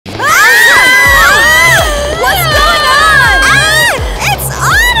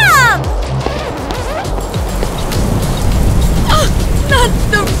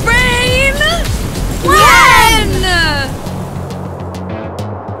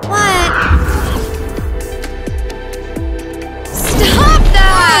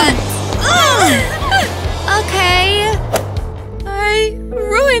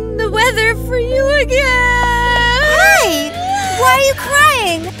again! Hey! Why are you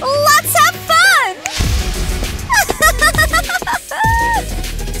crying? Let's have fun!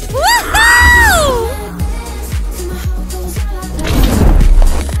 Woohoo!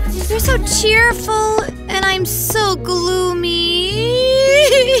 You're so cheerful, and I'm so gloomy.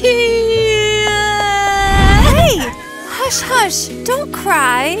 Hey! Hush, hush! Don't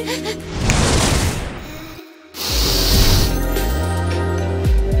cry.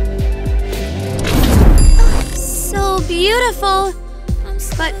 So beautiful.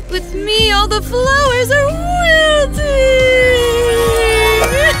 But with me, all the flowers are wilting.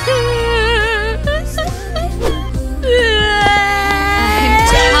 I'm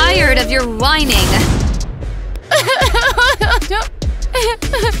tired of your whining.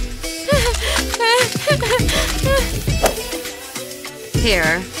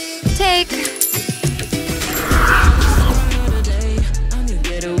 Here, take.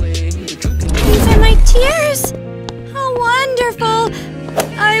 These are my tears. How wonderful.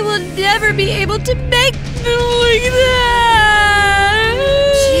 I will never be able to make them like that.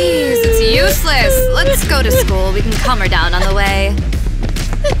 Jeez, it's useless. Let's go to school. We can calm her down on the way.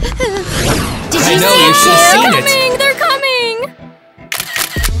 Did I you know, see you should have them? seen it. They're coming.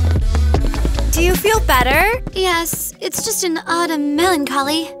 Do you feel better? Yes, it's just an autumn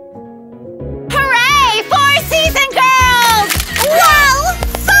melancholy. Hooray! 4 season girls! Wow!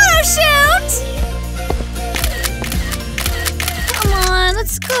 Photo shoot! Come on,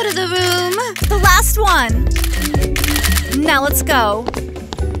 let's go to the room. The last one. Now let's go.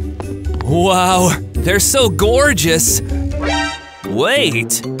 Wow, they're so gorgeous.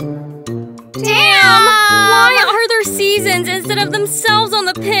 Wait. Damn! Why are there seasons instead of themselves on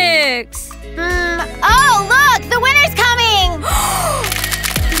the pics? Oh, look! The winner's coming!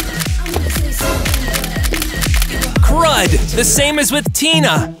 Crud, the same as with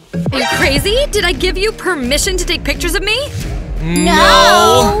Tina. Are you crazy? Did I give you permission to take pictures of me?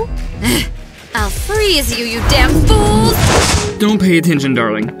 No. I'll freeze you, you damn fools! Don't pay attention,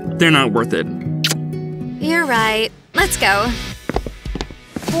 darling. They're not worth it. You're right. Let's go.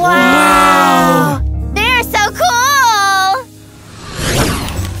 Wow! They're so cool!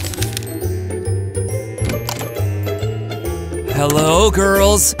 Hello,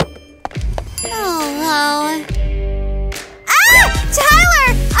 girls. Hello. Ah!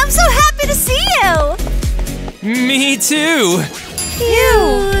 Tyler! I'm so happy to see you! Me too.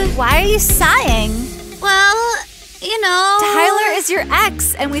 Phew! Why are you sighing? Well, you know… Tyler is your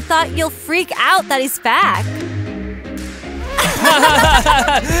ex, and we thought you'll freak out that he's back.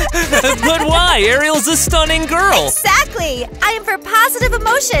 But why? Ariel's a stunning girl. Exactly! I am for positive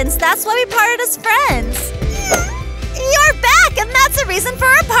emotions. That's why we parted as friends. You're back, and that's a reason for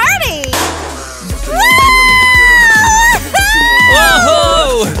a party!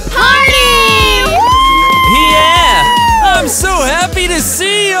 Whoa! Party! Yeah! I'm so happy to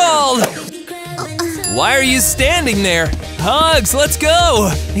see y'all! Why are you standing there? Hugs, let's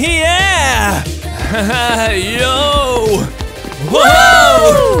go! Yeah! Yo!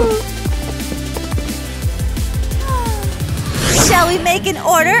 Whoa! Shall we make an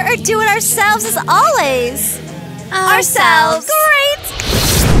order or do it ourselves as always? Ourselves. Great!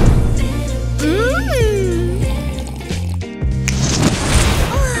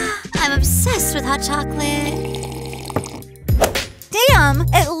 I'm obsessed with hot chocolate. Damn,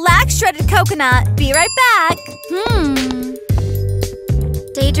 it lacks shredded coconut. Be right back.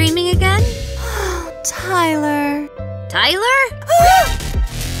 Daydreaming again? Tyler. Tyler?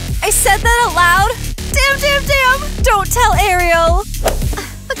 I said that out loud. Damn. Don't tell Ariel.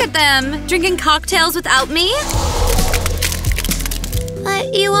 Look at them, drinking cocktails without me.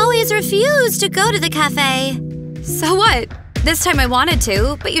 But you always refuse to go to the cafe. So what? This time I wanted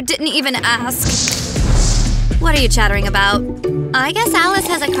to, but you didn't even ask. What are you chattering about? I guess Alice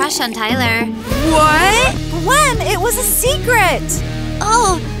has a crush on Tyler. What? When? It was a secret.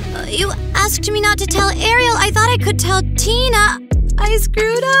 Oh, you asked me not to tell Ariel. I thought I could tell Tina. I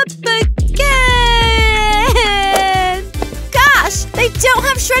screwed up again. Gosh, they don't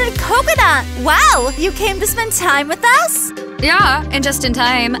have shredded coconut. Wow, you came to spend time with us? Yeah, and just in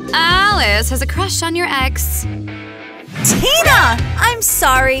time. Alice has a crush on your ex. Tina! I'm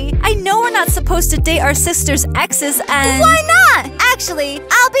sorry. I know we're not supposed to date our sister's exes and… Why not? Actually,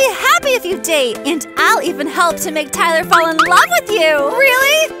 I'll be happy if you date, and I'll even help to make Tyler fall in love with you.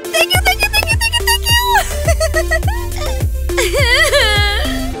 Really? Thank you.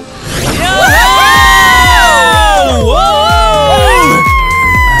 Whoa!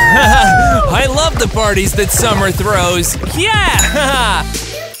 I love the parties that summer throws. Yeah!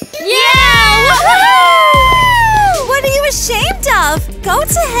 Yeah! Woohoo! What What are you ashamed of? Go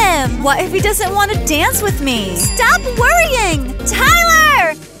to him. What if he doesn't want to dance with me? Stop worrying.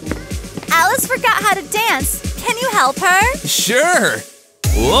 Tyler! Alice forgot how to dance. Can you help her? Sure.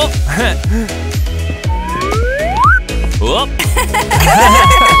 Whoop. Whoop.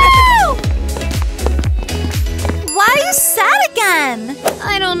 Why are you sad again?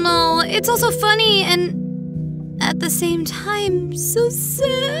 I don't know. It's also funny and at the same time so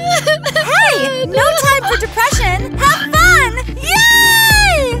sad. Hey, no time for depression. Have fun!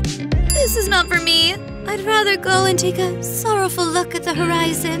 Yay! This is not for me. I'd rather go and take a sorrowful look at the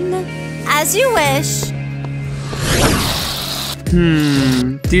horizon. As you wish.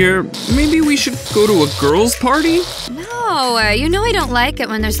 Dear, maybe we should go to a girls' party? No, you know I don't like it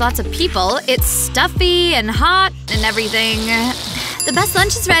when there's lots of people. It's stuffy and hot and everything. The best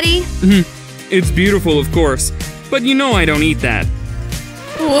lunch is ready. It's beautiful, of course, but you know I don't eat that.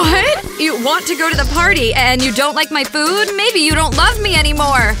 What? You want to go to the party and you don't like my food? Maybe you don't love me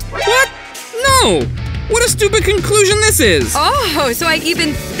anymore. What? No! What a stupid conclusion this is! Oh, so I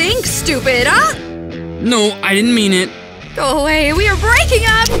even think stupid, huh? No, I didn't mean it. Go away, we are breaking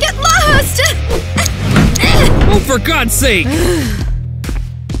up! Get lost! Oh, for God's sake!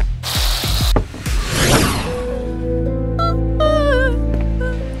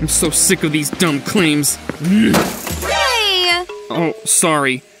 I'm so sick of these dumb claims. Hey! Oh,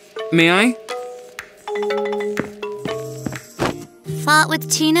 sorry. May I? Fought with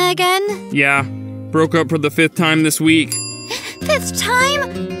Tina again? Yeah. Broke up for the 5th time this week. 5th time?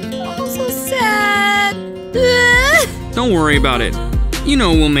 Oh, so sad. Don't worry about it. You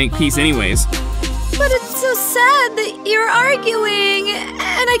know we'll make peace anyways. But it's so sad that you're arguing,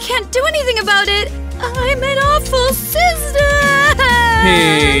 and I can't do anything about it. I'm an awful sister!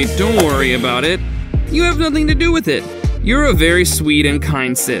 Hey, don't worry about it. You have nothing to do with it. You're a very sweet and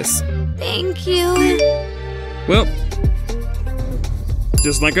kind sis. Thank you. Well,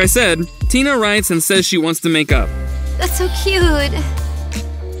 just like I said, Tina writes and says she wants to make up. That's so cute.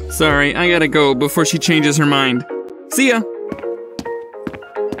 Sorry, I gotta go before she changes her mind. See ya!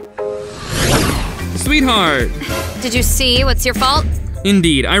 Sweetheart! Did you see what's your fault?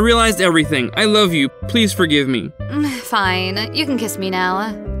 Indeed, I realized everything. I love you. Please forgive me. Fine, you can kiss me now.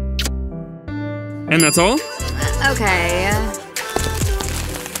 And that's all? Okay.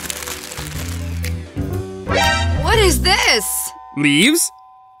 What is this? Leaves?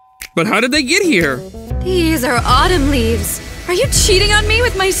 But how did they get here? These are autumn leaves. Are you cheating on me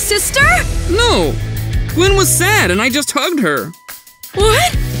with my sister? No! Gwen was sad and I just hugged her.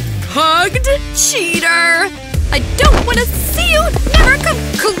 What? Hugged? Cheater! I don't want to see you! Never come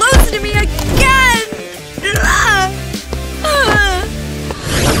close to me again!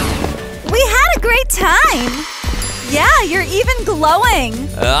 We had a great time. Yeah, you're even glowing.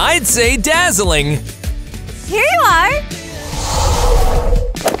 I'd say dazzling. Here you are.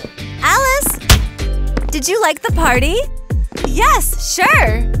 Alice, did you like the party? Yes,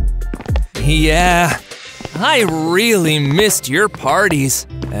 sure. Yeah, I really missed your parties.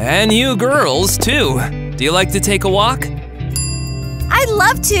 And you girls, too. Do you like to take a walk? I'd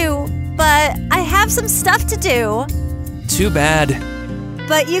love to, but I have some stuff to do. Too bad.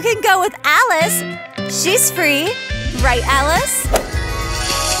 But you can go with Alice. She's free. Right, Alice?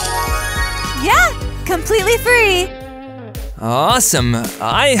 Yeah, completely free. Awesome.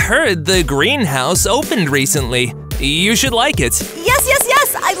 I heard the greenhouse opened recently. You should like it. Yes, yes,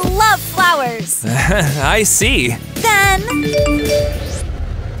 yes! I love flowers. I see. Then...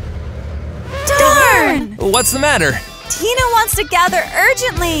 Darn! What's the matter? Tina wants to gather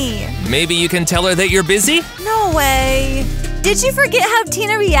urgently. Maybe you can tell her that you're busy? No way. Did you forget how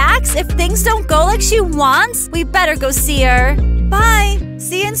Tina reacts if things don't go like she wants? We better go see her. Bye.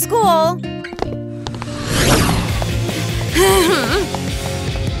 See you in school.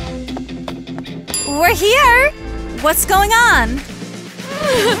 We're here. What's going on?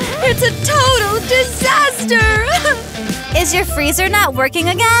 It's a total disaster! Is your freezer not working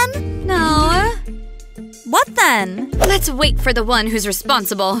again? No. What then? Let's wait for the one who's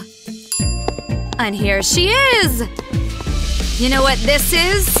responsible. And here she is! You know what this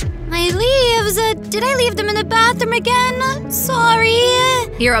is? My leaves. Did I leave them in the bathroom again? Sorry.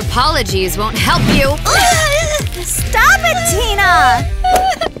 Your apologies won't help you. Stop it, Tina!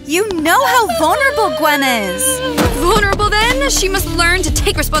 You know how vulnerable Gwen is. Vulnerable then? She must learn to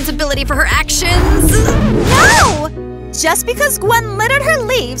take responsibility for her actions. No! Just because Gwen littered her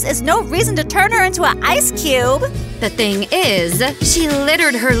leaves is no reason to turn her into an ice cube. The thing is, she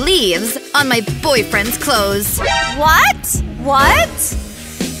littered her leaves on my boyfriend's clothes. What? What?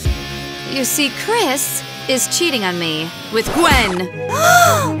 You see, Chris is cheating on me with Gwen.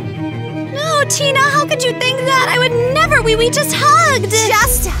 No, No, Tina, how could you think that? I would never. We just hugged.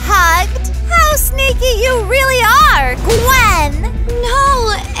 Just hugged? How sneaky you really are, Gwen!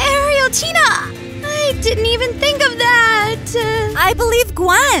 No, Ariel, Tina, I didn't even think of that. I believe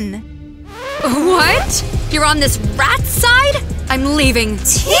Gwen. What? You're on this rat side? I'm leaving.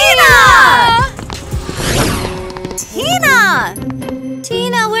 Tina! Tina!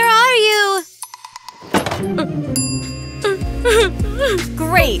 Tina, where are you?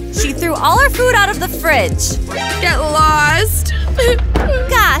 Great, she threw all her food out of the fridge. Get lost.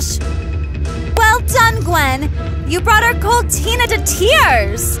 Gosh. Well done, Gwen. You brought our cold Tina to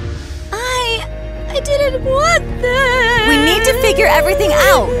tears. I didn't want that. We need to figure everything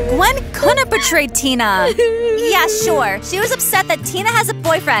out. Gwen couldn't have betrayed Tina. Yeah, sure. She was upset that Tina has a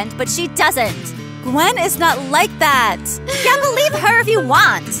boyfriend, but she doesn't. Gwen is not like that. Yeah, believe her if you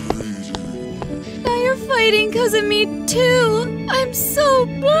want. Now you're fighting because of me, too. I'm so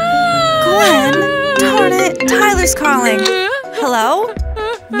bad. Gwen, darn it, Tyler's calling. Hello?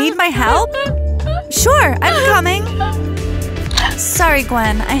 Need my help? Sure, I'm coming. Sorry,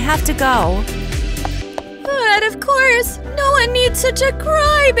 Gwen, I have to go. But of course, no one needs such a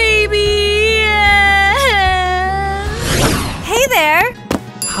crybaby. Hey there.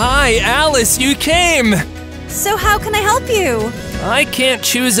 Hi, Alice, you came! So how can I help you? I can't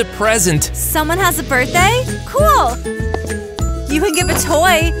choose a present. Someone has a birthday? Cool. You can give a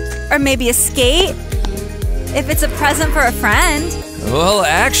toy, or maybe a skate, if it's a present for a friend. Well,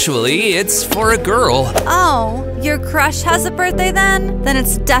 actually, it's for a girl. Oh, your crush has a birthday then? Then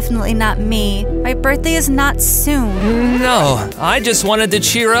it's definitely not me. My birthday is not soon. No, I just wanted to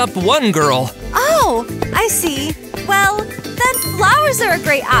cheer up one girl. Oh, I see. Well, then flowers are a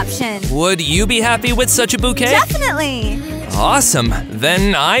great option. Would you be happy with such a bouquet? Definitely. Awesome.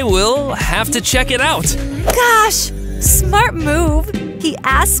 Then I will have to check it out. Gosh, smart move. He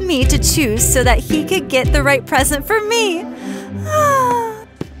asked me to choose so that he could get the right present for me.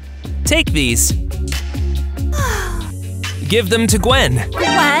 Take these. Give them to Gwen.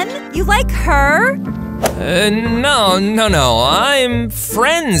 Gwen, you like her? No. I'm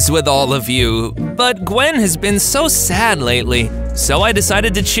friends with all of you. But Gwen has been so sad lately, so I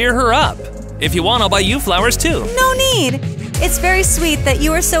decided to cheer her up. If you want, I'll buy you flowers too. No need. It's very sweet that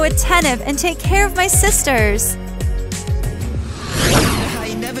you are so attentive and take care of my sisters.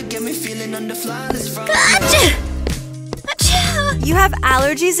 You have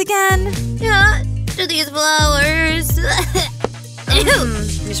allergies again? Yeah, to these flowers.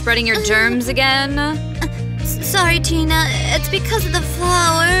 You're spreading your germs again? Sorry, Tina. It's because of the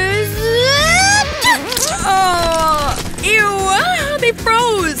flowers. Oh, ew! They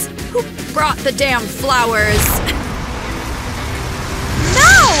froze. Who brought the damn flowers?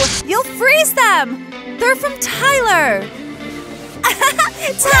 No! You'll freeze them! They're from Tyler!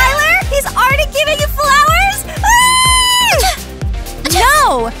 Tyler? He's already giving you flowers?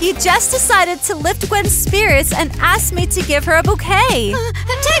 No! He just decided to lift Gwen's spirits and asked me to give her a bouquet.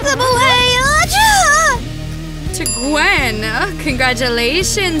 Take them away! To Gwen.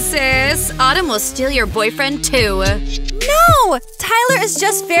 Congratulations, sis. Autumn will steal your boyfriend, too. No! Tyler is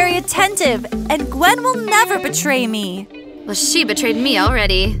just very attentive, and Gwen will never betray me. Well, she betrayed me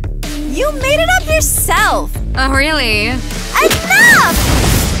already. You made it up yourself. Oh, really? Enough!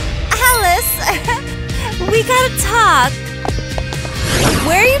 Alice, we gotta talk.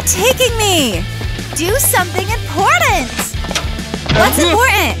 Where are you taking me? Do something important. What's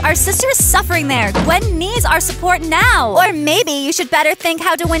important? Our sister is suffering there. Gwen needs our support now. Or maybe you should better think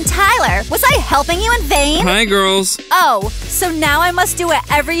how to win Tyler. Was I helping you in vain? Hi, girls. Oh, so now I must do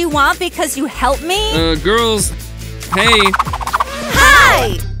whatever you want because you helped me? Girls. Hey.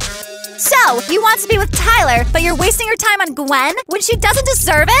 Hi! So, you want to be with Tyler, but you're wasting your time on Gwen when she doesn't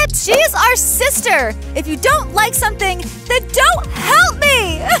deserve it? She is our sister! If you don't like something, then don't help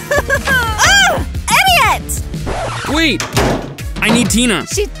me! Ugh! Idiot! Wait. I need Tina.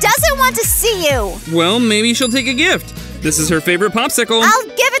 She doesn't want to see you! Well, maybe she'll take a gift. This is her favorite popsicle. I'll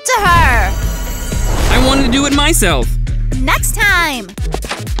give it to her! I wanted to do it myself. Next time!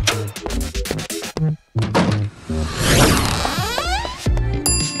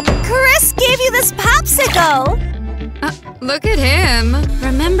 Chris gave you this popsicle! Look at him.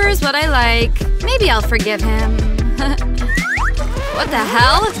 Remembers what I like. Maybe I'll forgive him. What the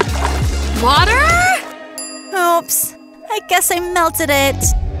hell? Water? Oops. I guess I melted it.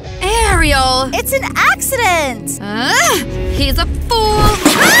 Ariel! It's an accident! He's a fool!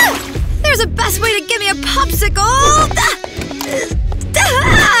 There's a best way to give me a popsicle!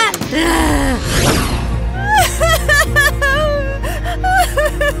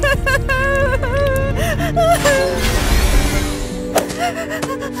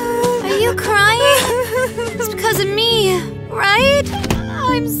 Are you crying?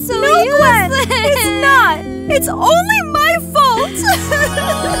 It's only my fault!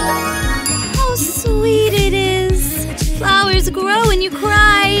 How sweet it is. Flowers grow when you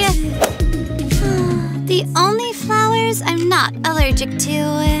cry. The only flowers I'm not allergic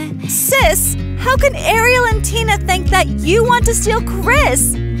to. Sis, how can Ariel and Tina think that you want to steal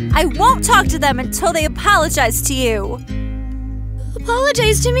Chris? I won't talk to them until they apologize to you.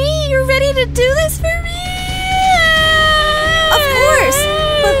 Apologize to me? You're ready to do this for me? Of course!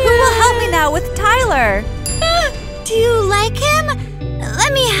 But who will help me now with Tyler? Do you like him?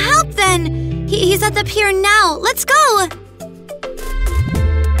 Let me help then. He's at the pier now. Let's go.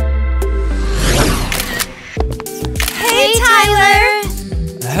 Hey, Tyler!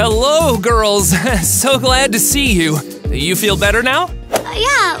 Hello, girls. So glad to see you. You feel better now?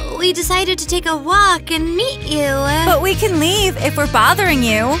 Yeah, we decided to take a walk and meet you. But we can leave if we're bothering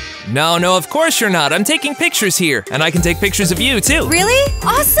you. No, of course you're not. I'm taking pictures here, and I can take pictures of you, too. Really?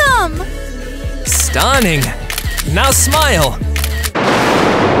 Awesome! Stunning. Now smile.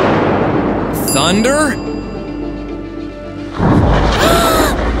 Thunder?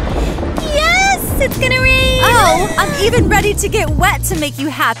 Yes, it's gonna rain. Oh, I'm even ready to get wet to make you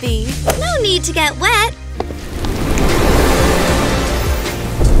happy. No need to get wet.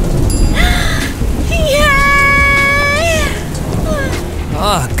 Yay!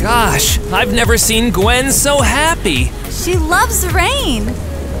 Oh, gosh. I've never seen Gwen so happy. She loves rain.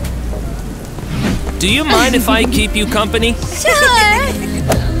 Do you mind if I keep you company? Sure.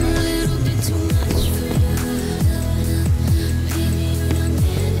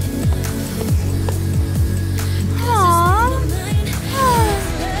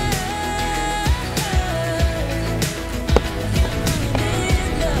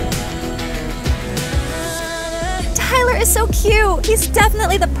 Tyler is so cute. He's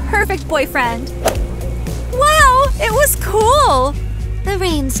definitely the perfect boyfriend. Wow, it was cool. The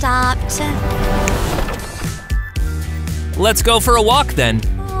rain stopped. Let's go for a walk then.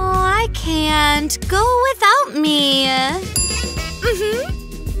 Oh, I can't. Go without me.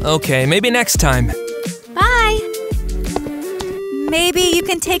 Okay, maybe next time. Bye. Maybe you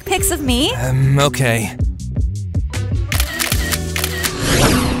can take pics of me? Okay.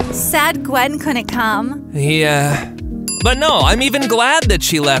 Sad Gwen couldn't come. Yeah. But no, I'm even glad that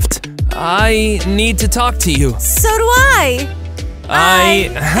she left. I need to talk to you. So do I.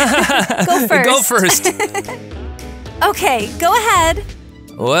 Go first. Go first. Okay, go ahead.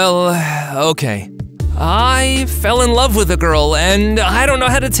 Well, okay. I fell in love with a girl, and I don't know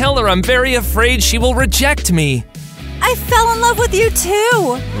how to tell her. I'm very afraid she will reject me. I fell in love with you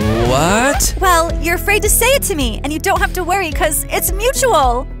too. What? Well, you're afraid to say it to me, and you don't have to worry because it's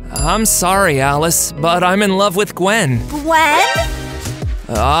mutual. I'm sorry, Alice, but I'm in love with Gwen. Gwen?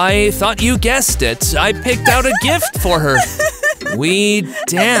 I thought you guessed it. I picked out a gift for her. We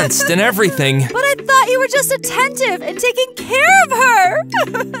danced and everything. But I thought you were just attentive and taking care of her.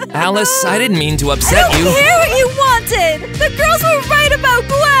 Alice, I didn't mean to upset you. I don't care what you wanted. The girls were right about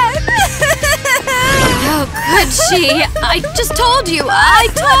Gwen. How could she? I just told you. I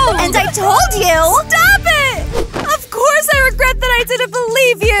told. And I told you. Stop it. Of course I regret that I didn't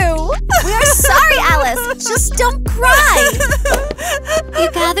believe you. We are sorry, Alice. Just don't cry. You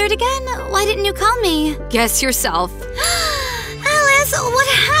gathered again? Why didn't you call me? Guess yourself. Alice, what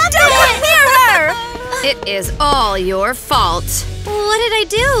happened? Don't come near her. It is all your fault. What did I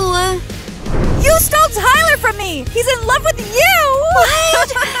do? You stole Tyler from me. He's in love with you. What?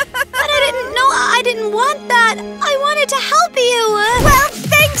 But I didn't know. I didn't want that. I wanted to help you. Well,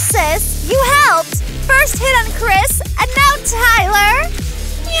 thanks, sis. You helped. First hit on Chris, and now Tyler.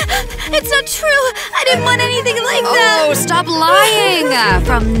 Yeah, it's not true. I didn't want anything like that. Oh, stop lying.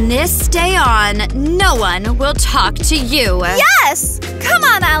 From this day on, no one will talk to you. Yes. Come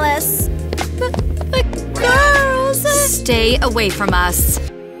on, Alice. But girls. Stay away from us.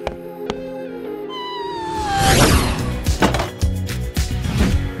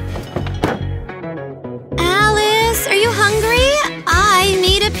 Alice, are you hungry? I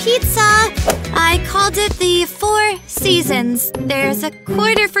need a pizza. I called it the 4 Seasons. There's a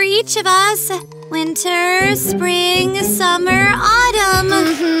quarter for each of us. Winter, spring, summer, autumn.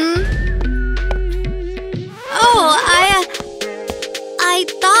 Oh, I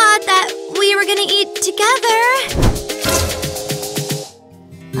thought that we were gonna eat together.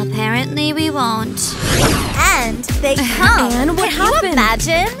 Apparently we won't. And they come. And what Can you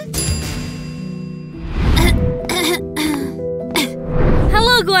imagine?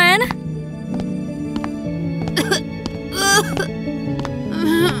 Hello, Gwen.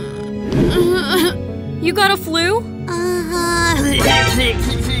 You got a flu?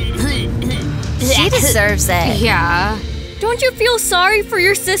 She deserves it. Yeah. Don't you feel sorry for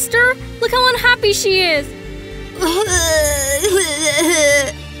your sister? Look how unhappy she is.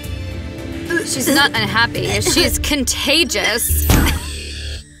 She's not unhappy. She's contagious.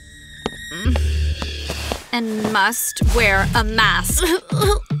 And must wear a mask.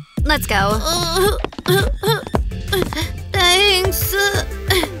 Let's go. Thanks.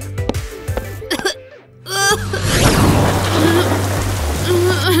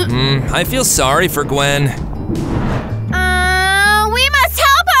 I feel sorry for Gwen. We must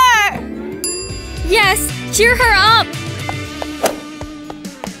help her! Yes, cheer her up!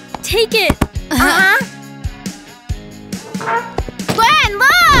 Take it! Gwen,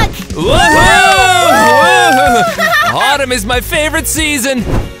 look! Whoa! Autumn is my favorite season!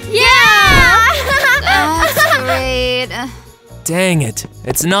 Yeah! That's great. Dang it,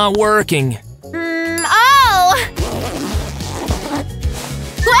 it's not working. Oh!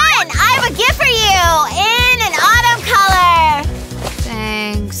 Gwen, I have a gift for you in an autumn color!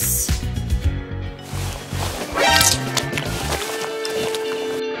 Thanks.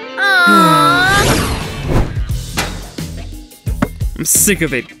 Aww. I'm sick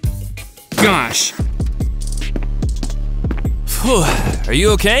of it. Gosh. Phew, are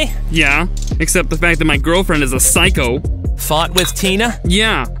you okay? Yeah, except the fact that my girlfriend is a psycho. Fought with Tina?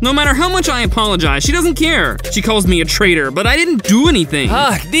 Yeah, no matter how much I apologize, she doesn't care. She calls me a traitor, but I didn't do anything.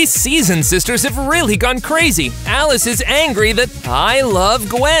 These season sisters have really gone crazy. Alice is angry that I love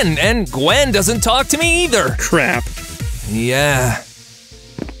Gwen, and Gwen doesn't talk to me either. Crap. Yeah.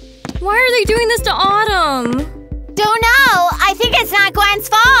 Why are they doing this to Autumn? Don't know. I think it's not Gwen's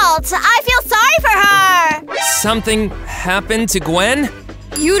fault. I feel sorry for her. Something happened to Gwen?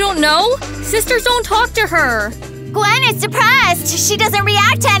 You don't know? Sisters don't talk to her. Gwen is depressed. She doesn't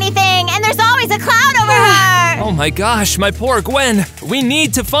react to anything, and there's always a cloud over her. Oh my gosh, my poor Gwen. We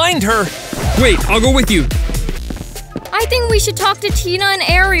need to find her. Wait, I'll go with you. I think we should talk to Tina and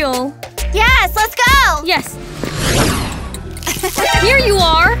Ariel. Yes, let's go. Yes. Here you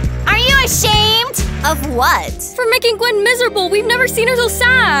are. Are you ashamed? Of what? For making Gwen miserable. We've never seen her so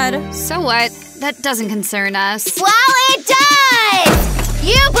sad. So what? That doesn't concern us. Well, it does!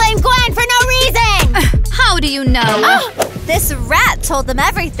 You blame Gwen for no reason! How do you know? Oh, this rat told them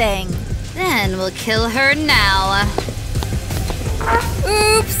everything. Then we'll kill her now.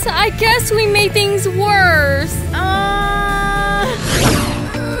 Oops, I guess we made things worse.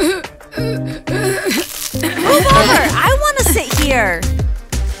 Move over! I want to sit here.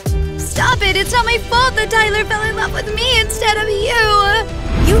 Stop it! It's not my fault that Tyler fell in love with me instead of you!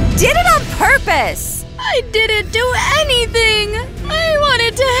 You did it on purpose! I didn't do anything! I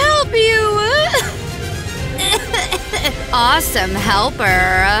wanted to help you! Awesome helper.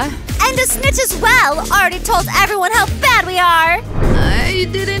 And a snitch as well! Already told everyone how bad we are! I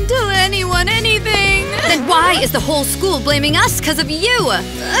didn't tell anyone anything! Then why is the whole school blaming us because of you?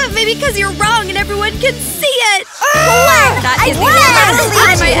 Maybe because you're wrong and everyone can see it! That is the last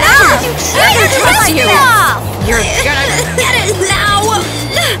time I ever trust you! You're gonna Get it now!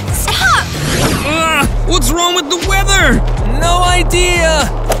 Stop! What's wrong with the weather? No idea.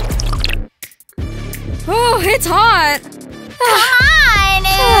 Oh, it's hot. Come on!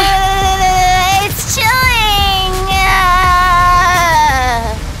 It's chilling!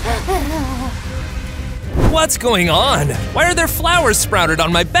 What's going on? Why are there flowers sprouted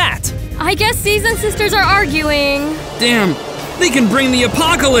on my bat? I guess season sisters are arguing. Damn, they can bring the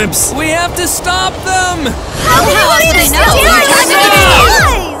apocalypse. We have to stop them! How do they know?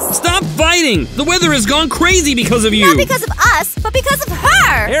 Stop fighting! The weather has gone crazy because of you. Not because of us, but because of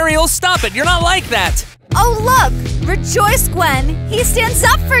her! Ariel, stop it! You're not like that! Oh, look! Rejoice, Gwen! He stands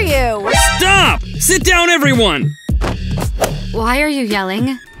up for you! Stop! Sit down, everyone! Why are you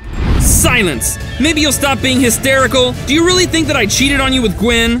yelling? Silence! Maybe you'll stop being hysterical. Do you really think that I cheated on you with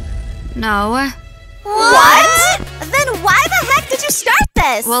Gwen? No. What? Then why the heck did you start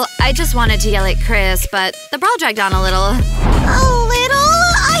this? Well, I just wanted to yell at Chris, but the brawl dragged on a little. A little?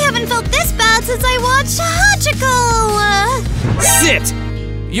 I haven't felt this bad since I watched Hachiko! Sit!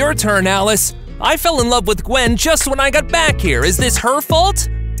 Your turn, Alice. I fell in love with Gwen just when I got back here. Is this her fault?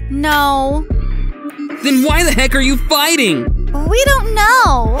 No. Then why the heck are you fighting? We don't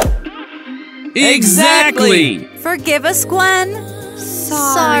know. Exactly. Forgive us, Gwen.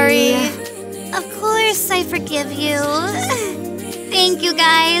 Sorry. Of course I forgive you. Thank you,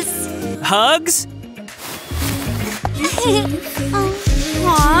 guys. Hugs?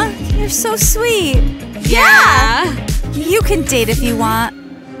 Aw, you're so sweet. Yeah. You can date if you want.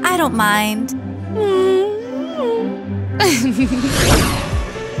 I don't mind.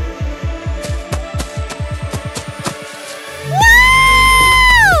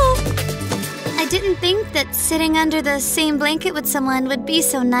 I didn't think that sitting under the same blanket with someone would be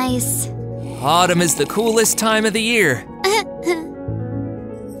so nice. Autumn is the coolest time of the year.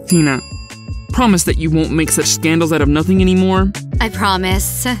 Tina, promise that you won't make such scandals out of nothing anymore. I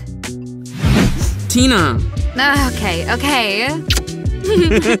promise. Tina! Okay.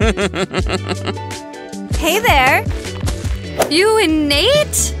 Hey there. You and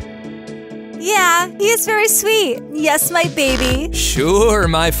Nate? Yeah, he is very sweet. Yes, my baby. Sure,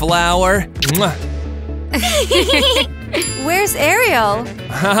 my flower. Mwah. Where's Ariel?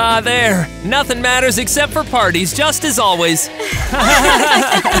 Haha, there. Nothing matters except for parties, just as always.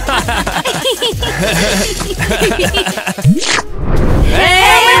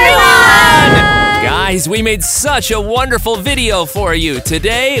 Hey everyone! Guys, we made such a wonderful video for you.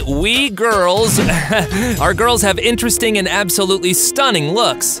 Today, we girls, our girls have interesting and absolutely stunning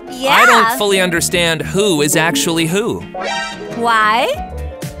looks. Yeah. I don't fully understand who is actually who. Why?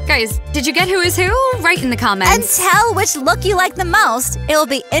 Guys, did you get who is who? Write in the And comments. tell which look you like the most. It will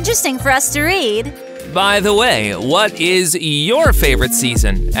be interesting for us to read. By the way, what is your favorite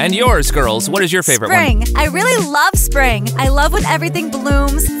season? And yours, girls, what is your favorite Spring. one? I really love spring. I love when everything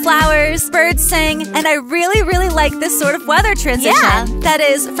blooms, flowers, birds sing, and I really like this sort of weather transition. Yeah. That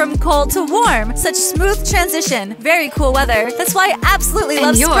is, from cold to warm. Such smooth transition. Very cool weather. That's why I absolutely love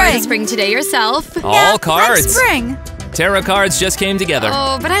And you're spring. spring today yourself. All Yeah, cards. I'm spring. Tarot cards just came together.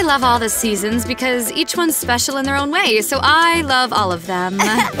 Oh, but I love all the seasons because each one's special in their own way, so I love all of them.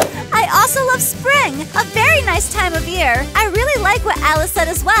 I also love spring. A very nice time of year. I really like what Alice said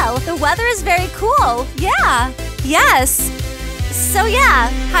as well. The weather is very cool. Yeah. Yes. So yeah,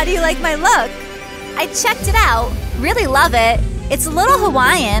 how do you like my look? I checked it out. Really love it. It's a little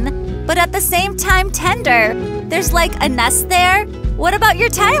Hawaiian, but at the same time tender. There's like a nest there. What about your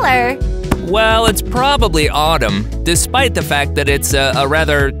Tyler? Well, it's probably autumn, despite the fact that it's a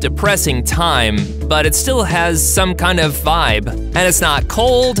rather depressing time, but it still has some kind of vibe. And it's not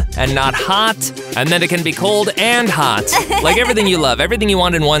cold and not hot, and then it can be cold and hot. Like everything you love, everything you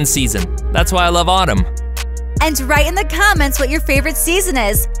want in one season. That's why I love autumn. And write in the comments what your favorite season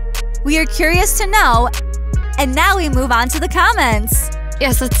is. We are curious to know. And now we move on to the comments.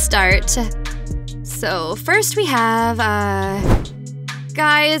 Yes, let's start. So, first we have,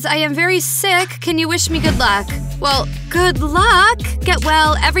 Guys, I am very sick. Can you wish me good luck? Well, good luck. Get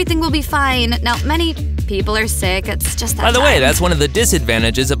well. Everything will be fine. Now, many people are sick. It's just that By the way, time. that's one of the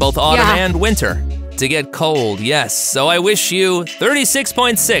disadvantages of both autumn Yeah. and winter. To get cold, yes. So I wish you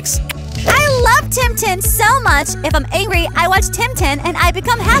 36.6. I love Tim Tin so much. If I'm angry, I watch Tim Tin and I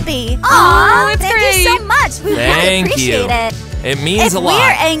become happy. Aw, Aw, that's thank you so great. much. We really Thank appreciate you. it. It means If a lot.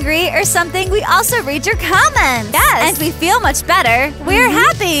 we're angry or something, we also read your comments. Yes. And we feel much better. We're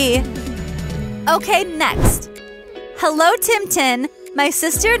happy. Okay, next. Hello, Tim Tin. My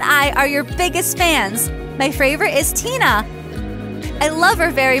sister and I are your biggest fans. My favorite is Tina. I love her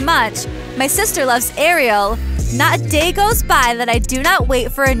very much. My sister loves Ariel. Not a day goes by that I do not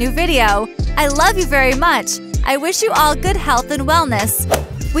wait for a new video. I love you very much. I wish you all good health and wellness.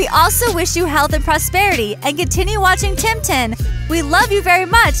 We also wish you health and prosperity and continue watching Tim Tin. We love you very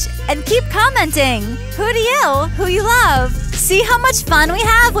much and keep commenting. Who you love? See how much fun we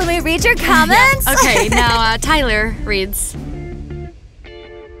have when we read your comments? Okay, now Tyler reads.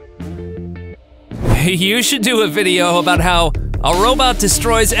 You should do a video about how a robot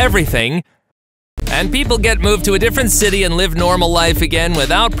destroys everything and people get moved to a different city and live normal life again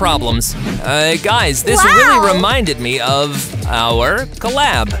without problems. Guys, this Wow. really reminded me of our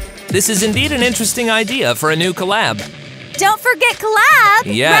collab. This is indeed an interesting idea for a new collab. Don't forget collab.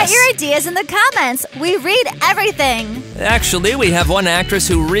 Yes. Write your ideas in the comments. We read everything. Actually, we have one actress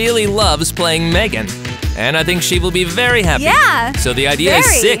who really loves playing Megan, and I think she will be very happy. Yeah. So the idea Very.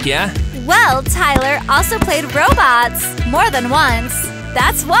 is sick, yeah? Well, Tyler also played robots more than once.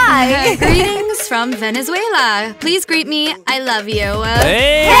 That's why. Greetings from Venezuela. Please greet me. I love you.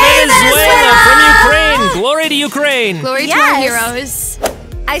 Hey, Hey, Venezuela from Venezuela! Ukraine! Glory to Ukraine! Glory to our Yes. heroes.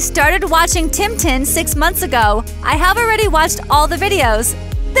 I started watching Tim Tin 6 months ago. I have already watched all the videos.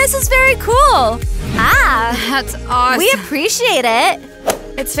 This is very cool. Ah, That's awesome. we appreciate it.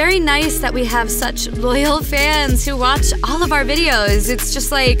 It's very nice that we have such loyal fans who watch all of our videos. It's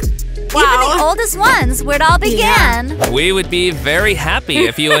just like, wow. Even the oldest ones, where it all began. We would be very happy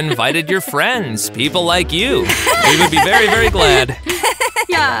if you invited your friends, people like you. We would be very, very glad.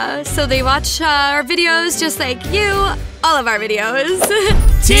 Yeah, so they watch our videos just like you, all of our videos.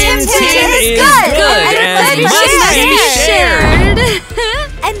 Tin is is good. good and And must must be be shared.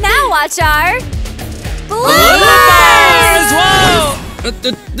 And now watch our Bloopers! Whoa!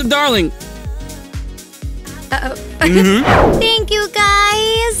 Darling, Uh-oh. Thank you,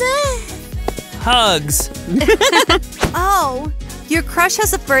 guys. Hugs. Oh, your crush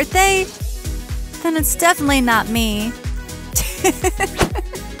has a birthday? then it's definitely not me.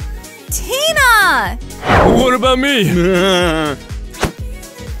 Tina! What about me?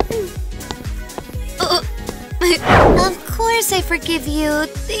 Of course I forgive you.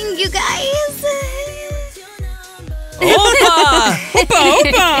 Thank you, guys. Opa! Opa,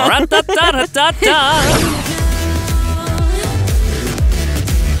 opa! Ra-ta-ta-ta-ta-ta!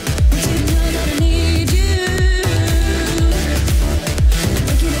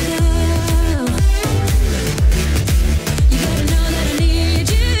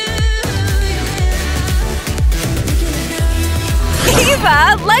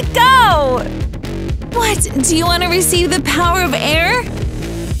 Eva, let go! What? Do you want to receive the power of air?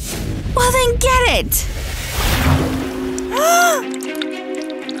 Well, then get it!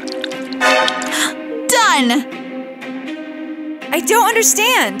 Done! I don't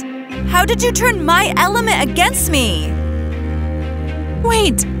understand. How did you turn my element against me?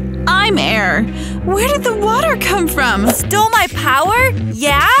 Wait, I'm air. Where did the water come from? Stole my power?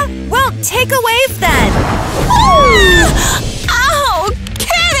 Yeah? Well, take a wave then. Ow!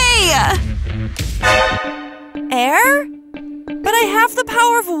 Kitty! Air? But I have the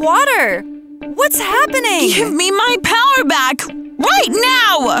power of water. What's happening? Give me my power back! Right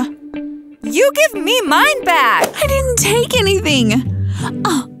now! You give me mine back! I didn't take anything!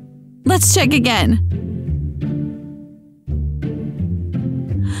 Oh, let's check again.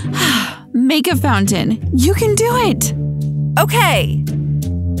 Make a fountain. You can do it! Okay.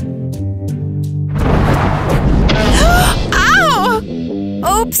 Ow!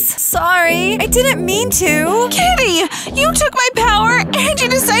 Oops, sorry. I didn't mean to. Kitty, you took my power and you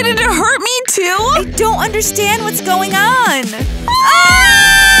decided to hurt me too? I don't understand what's going on.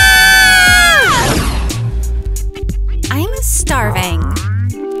 I'm starving.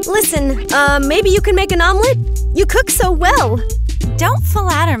 Listen, maybe you can make an omelet? You cook so well. Don't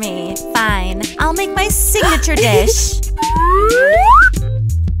flatter me. Fine, I'll make my signature dish.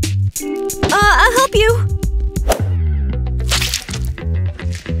 I'll help you.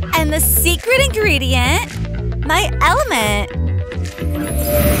 And the secret ingredient, my element.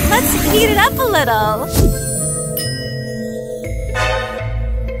 Let's heat it up a little.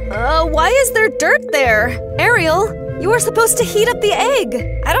 Why is there dirt there? Ariel, you were supposed to heat up the egg.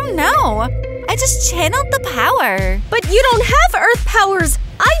 I don't know. I just channeled the power. But you don't have earth powers.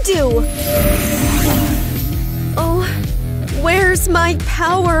 I do. Oh, where's my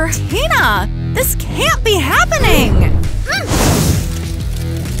power? Tina, this can't be happening.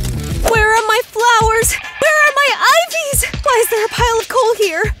 Where are my flowers? Where are my ivies? Why is there a pile of coal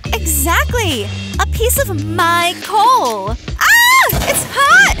here? Exactly. A piece of my coal. Ah! It's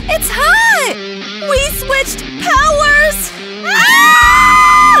hot! It's hot! We switched powers!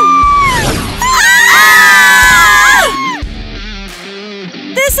 Ah! Ah!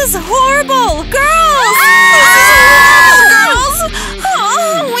 This is horrible! Girls! Girls!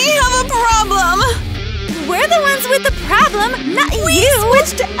 Oh, we have a problem! We're the ones with the problem, not you! We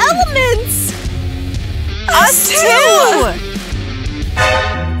switched elements! Us too!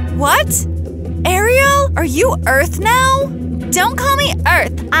 What? Ariel, are you Earth now? Don't call me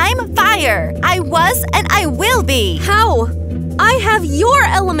Earth. I'm fire. I was and I will be. How? I have your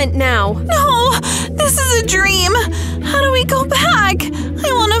element now. No, this is a dream. How do we go back?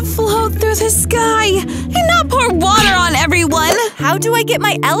 I want to float through the sky and not pour water on everyone. How do I get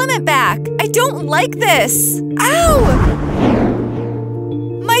my element back? I don't like this. Ow!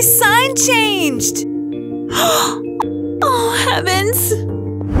 My sign changed. Oh, heavens.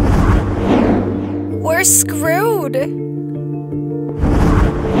 We're screwed.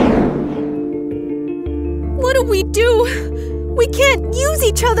 What do we do? We can't use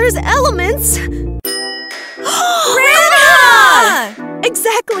each other's elements. Grandma!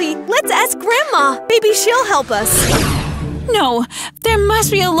 Exactly. Let's ask Grandma. Maybe she'll help us. No, there must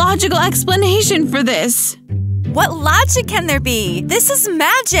be a logical explanation for this. What logic can there be? This is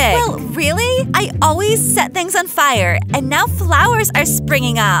magic. Well, really? I always set things on fire, and now flowers are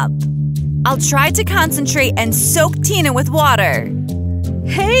springing up. I'll try to concentrate and soak Tina with water.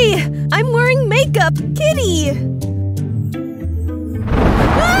 Hey, I'm wearing makeup. Kitty!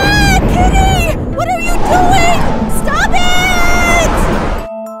 Ah, Kitty! What are you doing? Stop it!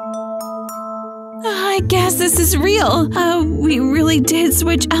 I guess this is real. We really did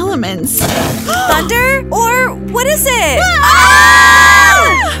switch elements. Thunder? Or what is it?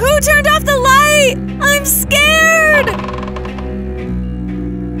 Ah! Who turned off the light? I'm scared!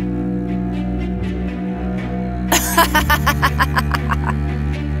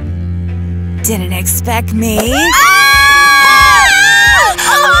 Didn't expect me. Ah!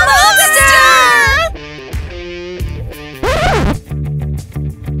 A monster!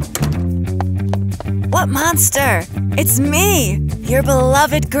 What monster? It's me, your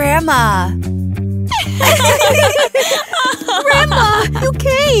beloved Grandma. Grandma, you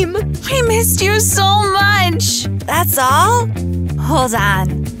came! I missed you so much! That's all? Hold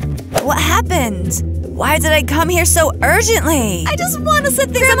on. What happened? Why did I come here so urgently? I just want to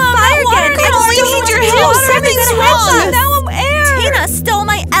set things on fire again. I only need your help. Something's wrong. Now I'm air. Tina stole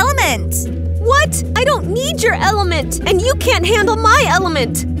my element. What? I don't need your element, and you can't handle my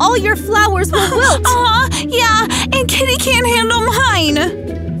element. All your flowers will wilt. Yeah, and Kitty can't handle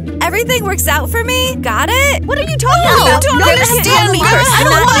mine. Everything works out for me? Got it? What are you talking No, about? don't No, you understand can't me. handle You're mine. I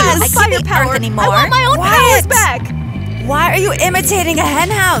don't want useless. to I can't use be fire Earth power. anymore. I want my own powers back. Why are you imitating a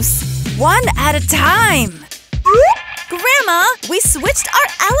hen house? One at a time. Grandma, we switched our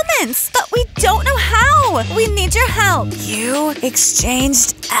elements, but we don't know how. We need your help. You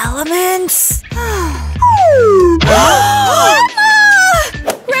exchanged elements?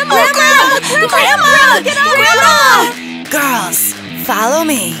 Grandma! Get out! Grandma! Girls, follow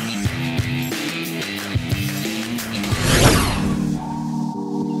me.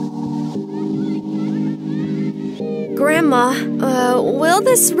 Grandma, will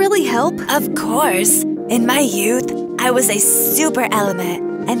this really help? Of course. In my youth, I was a super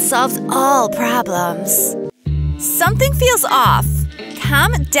element and solved all problems. Something feels off.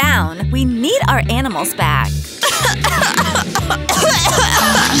 Calm down. We need our animals back.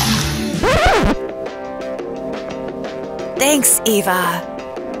 Thanks, Eva.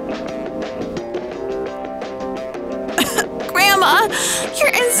 Grandma, your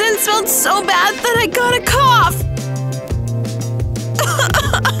incense smelled so bad that I got a cough.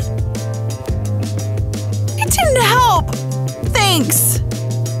 It didn't help. Thanks.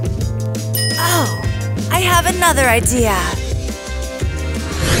 Oh, I have another idea.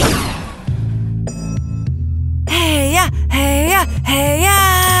 Hey-ya!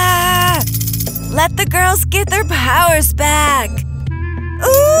 Let the girls get their powers back.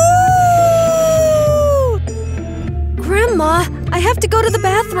 Ooh! Grandma, I have to go to the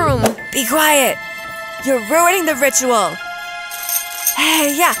bathroom. Be quiet. You're ruining the ritual.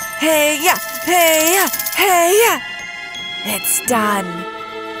 Hey-ya! It's done.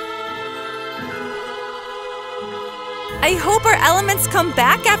 I hope our elements come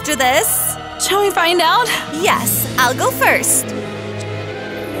back after this. Shall we find out? Yes, I'll go first.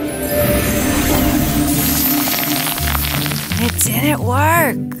 It didn't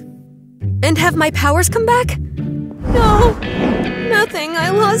work. And have my powers come back? No, nothing. I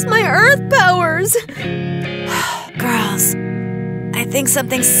lost my earth powers. Girls, I think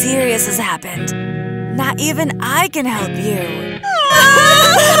something serious has happened. Not even I can help you.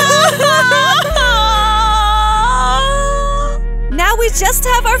 Now we just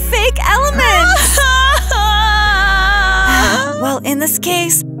have our fake elements! Well, in this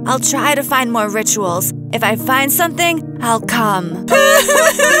case, I'll try to find more rituals. If I find something, I'll come. We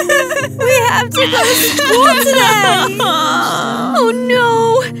have to go to school today! Oh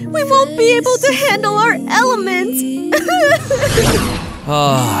no! We won't be able to handle our elements!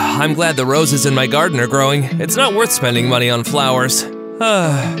 Oh, I'm glad the roses in my garden are growing. It's not worth spending money on flowers.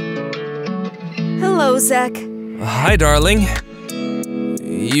 Hello, Zach. Hi, darling.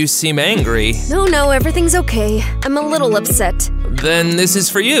 You seem angry. No, everything's okay. I'm a little upset. Then this is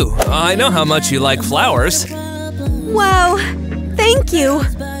for you. I know how much you like flowers. Wow, thank you.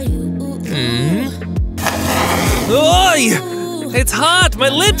 Oy! It's hot! My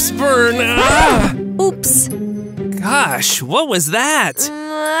lips burn! Ah! Oops. Gosh, what was that?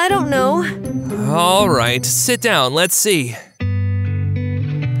 I don't know. All right, sit down. Let's see.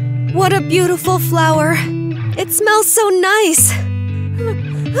 What a beautiful flower. It smells so nice.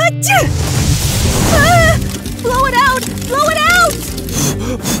 Achoo! Ah! Blow it out! Blow it out!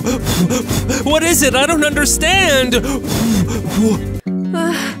 What is it? I don't understand.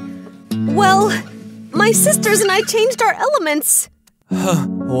 Well, my sisters and I changed our elements.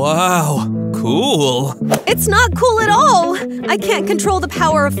 Wow, cool. It's not cool at all. I can't control the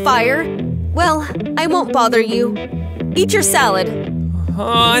power of fire. Well, I won't bother you. Eat your salad.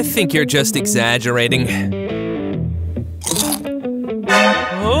 I think you're just exaggerating.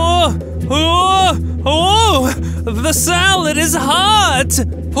 Oh! The salad is hot!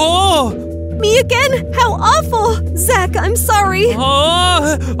 Oh! Me again? How awful! Zach, I'm sorry.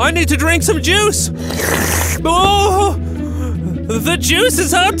 Oh! I need to drink some juice! Oh! The juice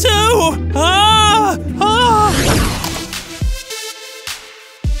is hot too! Ah! Ah!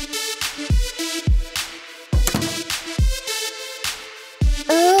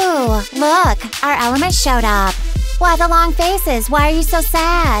 Ooh, look, our elements showed up. Why the long faces? Why are you so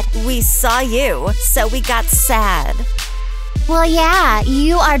sad? We saw you, so we got sad. Well, yeah,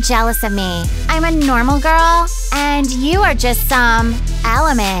 you are jealous of me. I'm a normal girl, and you are just some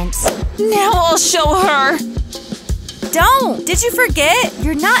element. Now I'll show her. Don't! Did you forget?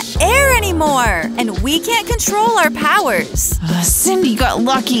 You're not air anymore, and we can't control our powers. Cindy got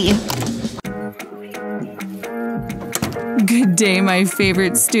lucky. Good day, my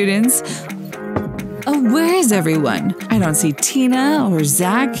favorite students. Oh, where is everyone? I don't see Tina or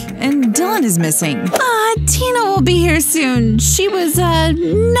Zach, and Dylan is missing. Tina will be here soon. She was,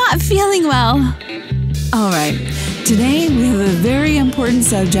 not feeling well. All right. Today, we have a very important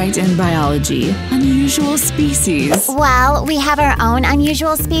subject in biology, unusual species. Well, we have our own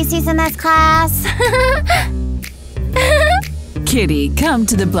unusual species in this class. Kitty, come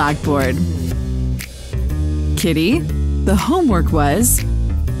to the blackboard. Kitty, the homework was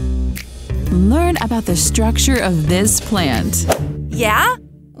learn about the structure of this plant. Yeah?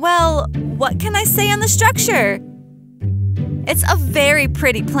 Well, what can I say on the structure? It's a very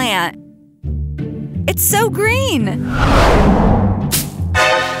pretty plant. It's so green.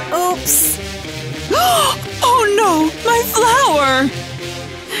 Oops. Oh no, my flower!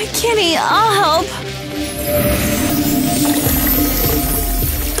 Kitty, I'll help.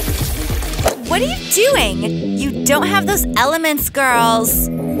 What are you doing? You don't have those elements, girls.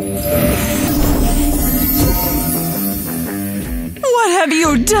 What have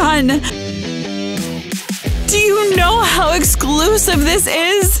you done? Do you know how exclusive this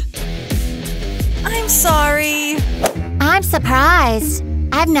is? I'm sorry. I'm surprised.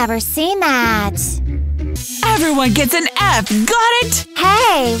 I've never seen that. Everyone gets an F, got it?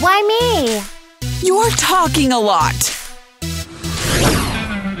 Hey, why me? You're talking a lot.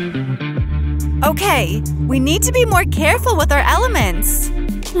 Okay, we need to be more careful with our elements.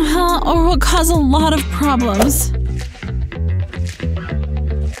 Well, or we'll cause a lot of problems.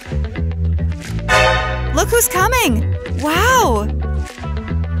 Look who's coming! Wow!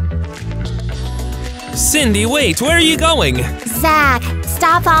 Cindy, wait, where are you going? Zach,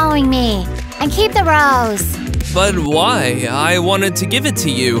 stop following me. And keep the rose. But why? I wanted to give it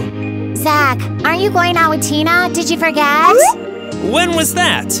to you. Zach, aren't you going out with Tina? Did you forget? When was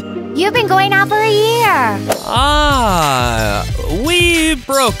that? You've been going out for a year. Ah, we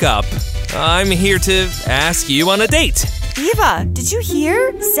broke up. I'm here to ask you on a date. Eva, did you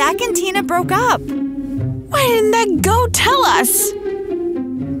hear? Zach and Tina broke up. Why didn't that go tell us?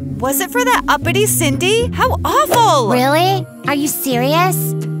 Was it for that uppity Cindy? How awful! Really? Are you serious?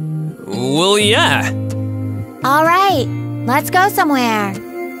 Well, yeah. All right, let's go somewhere.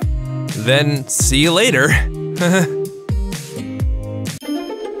 Then see you later.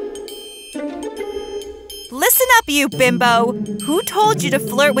 Listen up, you bimbo. Who told you to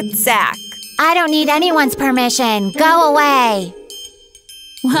flirt with Zach? I don't need anyone's permission. Go away.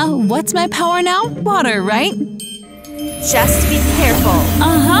 Well, what's my power now? Water, right? Just be careful.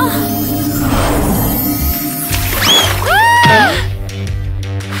 Uh-huh.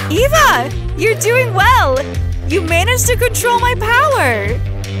 Eva, you're doing well. You managed to control my power.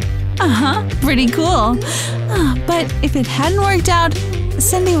 Uh-huh, pretty cool. But if it hadn't worked out,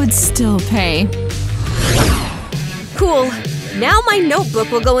 Cindy would still pay. Cool. Now my notebook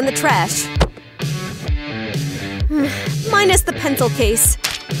will go in the trash. Minus the pencil case.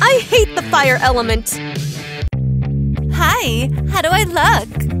 I hate the fire element. Hi, how do I look?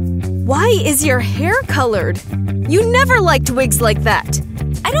 Why is your hair colored? You never liked wigs like that.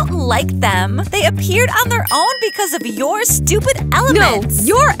 I don't like them. They appeared on their own because of your stupid elements. No,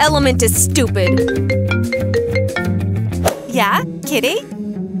 your element is stupid. Yeah, Kitty?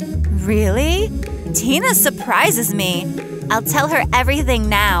 Really? Tina surprises me. I'll tell her everything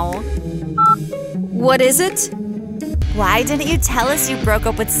now. What is it? Why didn't you tell us you broke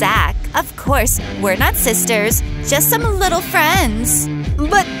up with Zach? Of course, we're not sisters, just some little friends.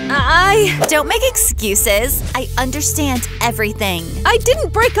 But Don't make excuses. I understand everything. I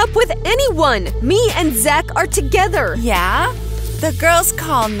didn't break up with anyone. Me and Zach are together. Yeah? The girls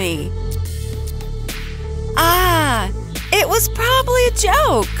called me. It was probably a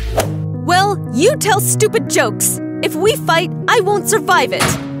joke. Well, you tell stupid jokes. If we fight, I won't survive it.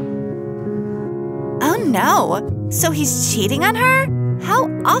 Oh no. So he's cheating on her? How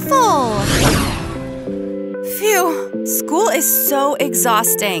awful! Phew, school is so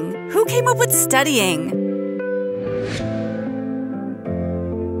exhausting. Who came up with studying?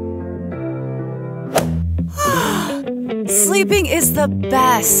 Sleeping is the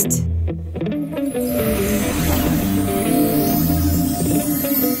best.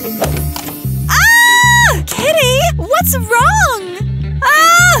 Ah! Kitty, what's wrong?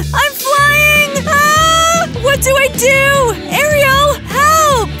 Ah! I'm flying! Ah! What do I do? Ariel,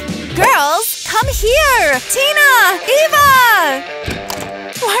 help! Girls, come here! Tina! Eva!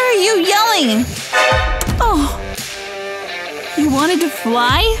 doing? Oh, you wanted to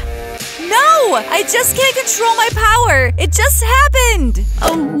fly? No! I just can't control my power! It just happened!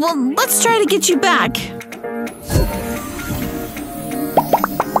 Oh, well, let's try to get you back.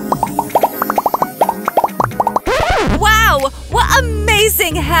 Wow! What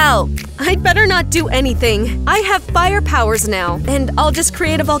amazing help! I'd better not do anything. I have fire powers now, and I'll just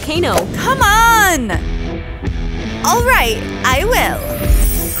create a volcano. Come on! Alright, I will.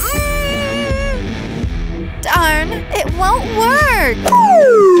 Darn, it won't work!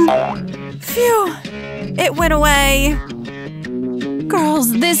 Phew, it went away.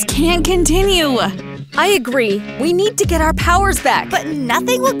 Girls, this can't continue. I agree. We need to get our powers back. But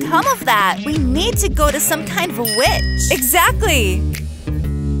nothing will come of that. We need to go to some kind of a witch. Exactly.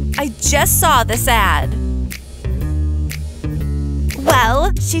 I just saw this ad.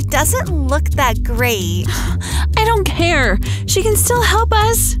 Well, she doesn't look that great. I don't care. She can still help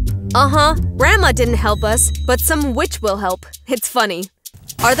us. Uh-huh. Grandma didn't help us, but some witch will help. It's funny.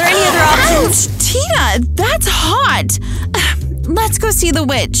 Are there any other options? Ouch, Tina, that's hot. Let's go see the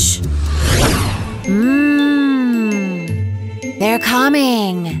witch. They're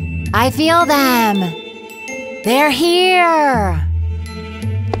coming. I feel them. They're here.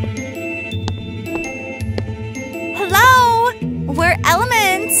 Hello? We're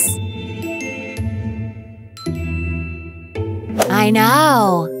elements. I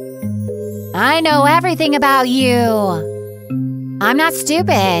know. I know everything about you. I'm not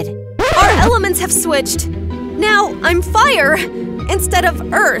stupid. Our elements have switched. Now I'm fire instead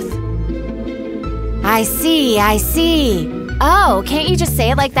of earth. I see, I see. Oh, can't you just say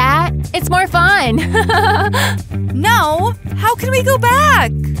it like that? It's more fun. No, how can we go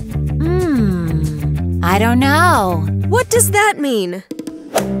back? I don't know. What does that mean?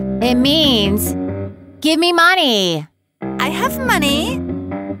 It means, give me money. I have money.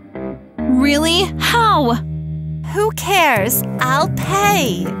 Really? How? Who cares? I'll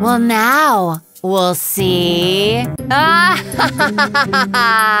pay. Well, now we'll see.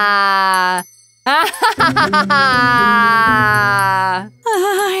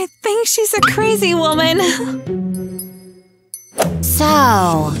 I think she's a crazy woman.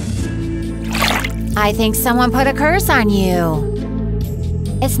 So, I think someone put a curse on you.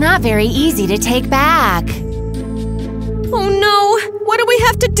 It's not very easy to take back. Oh no! What do we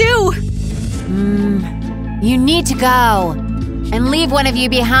have to do? You need to go and leave one of you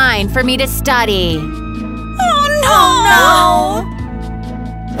behind for me to study. Oh no!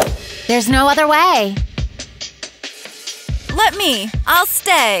 There's no other way. Let me. I'll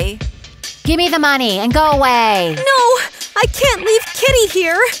stay. Give me the money and go away. No! I can't leave Kitty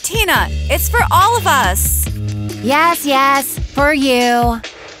here! Tina, it's for all of us. Yes, yes, for you.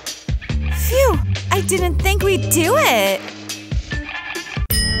 Phew, I didn't think we'd do it.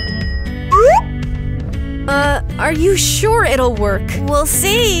 Are you sure it'll work? We'll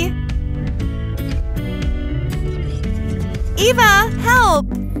see. Eva, help!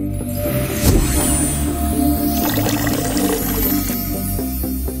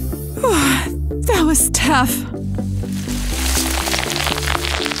 That was tough.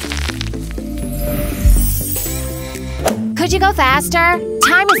 Could you go faster?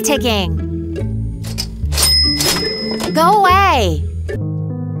 Time is ticking. Go away.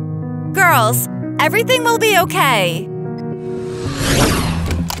 Girls, everything will be okay.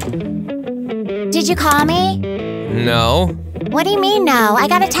 Did you call me? No. What do you mean no? I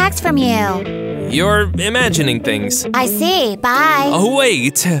got a text from you. You're imagining things. I see. Bye. Oh,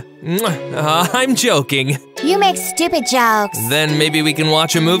 wait. I'm joking. You make stupid jokes. Then maybe we can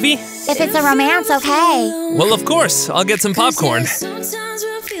watch a movie? If it's a romance, okay. Well, of course. I'll get some popcorn.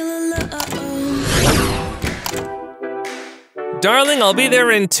 Darling, I'll be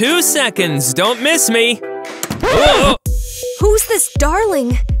there in 2 seconds. Don't miss me. Whoa. Who's this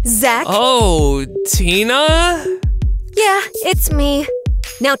darling? Zach? Oh, Tina? Yeah, it's me.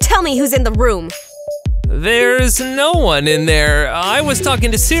 Now tell me who's in the room. There's no one in there. I was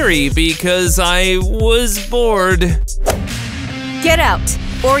talking to Siri because I was bored. Get out,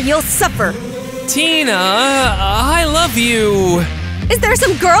 or you'll suffer. Tina, I love you. Is there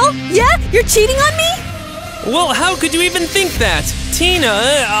some girl? Yeah? You're cheating on me? Well, how could you even think that? Tina,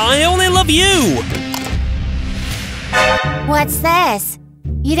 I only love you. What's this?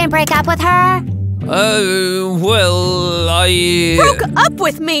 You didn't break up with her? Well, I… Broke up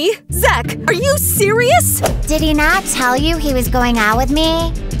with me? Zach, are you serious? Did he not tell you he was going out with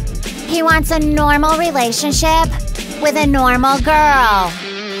me? He wants a normal relationship with a normal girl.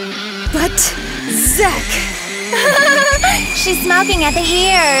 But, Zach… She's smoking at the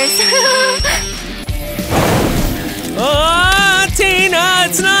ears. Tina,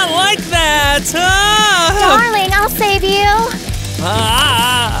 it's not like that! Darling, I'll save you.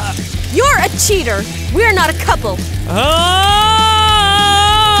 You're a cheater! We're not a couple!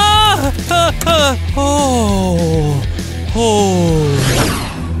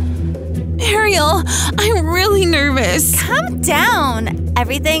 Ariel, I'm really nervous. Calm down.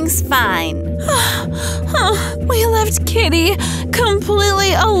 Everything's fine. We left Kitty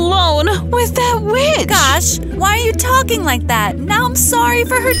completely alone with that witch. Gosh, why are you talking like that? Now I'm sorry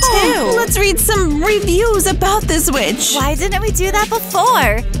for her too. Let's read some reviews about this witch. Why didn't we do that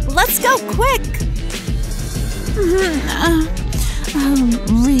before? Let's go quick.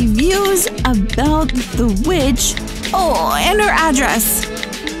 Reviews about the witch. Oh, and her address.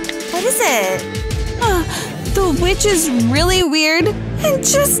 What is it? The witch is really weird and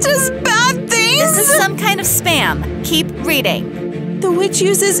just does bad things. This is some kind of spam. Keep reading. The witch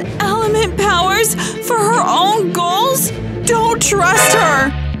uses element powers for her own goals? Don't trust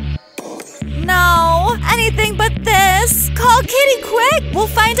her. No, anything but this. Call Kitty quick. We'll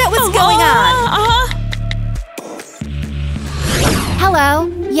find out what's going on. Hello?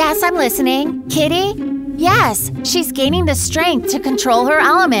 Yes, I'm listening. Kitty? Yes, she's gaining the strength to control her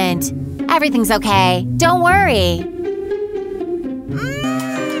element. Everything's okay. Don't worry.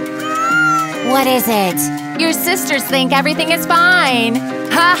 What is it? Your sisters think everything is fine.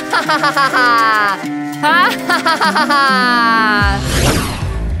 Ha ha ha ha ha! Ha ha ha ha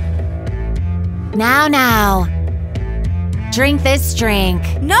ha! Now. Drink this drink.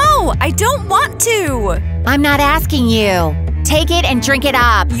 No, I don't want to. I'm not asking you. Take it and drink it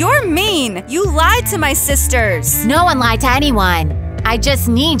up. You're mean. You lied to my sisters. No one lied to anyone. I just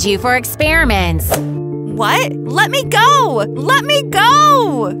need you for experiments. What? Let me go! Let me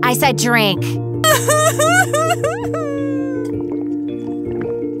go! I said drink.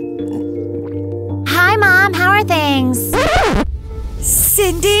 Hi, Mom. How are things?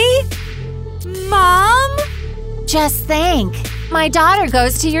 Cindy? Mom? Just think. My daughter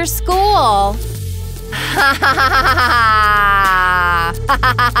goes to your school.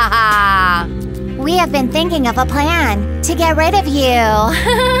 We have been thinking of a plan to get rid of you.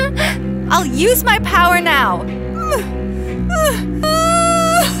 I'll use my power now.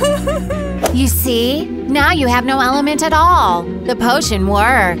 You see? Now you have no element at all. The potion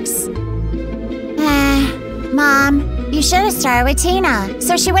works. Mom, you should have started with Tina,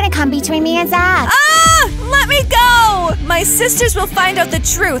 so she wouldn't come between me and Zach. Let me go! My sisters will find out the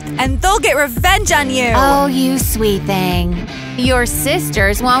truth, and they'll get revenge on you. Oh, you sweet thing. Your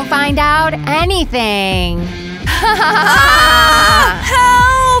sisters won't find out anything.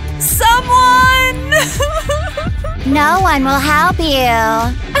 Help! Someone! No one will help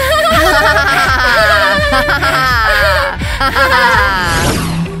you.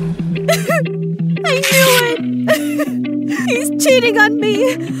 I knew it! He's cheating on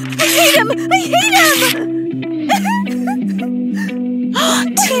me! I hate him! I hate him!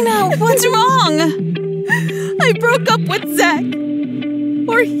 Tina, what's wrong? I broke up with Zach.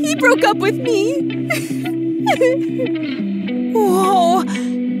 Or he broke up with me. Whoa.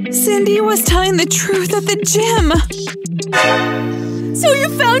 Cindy was telling the truth at the gym. So you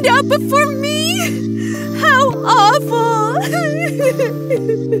found out before me? How awful!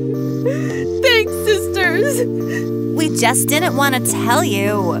 Thanks, sisters. We just didn't want to tell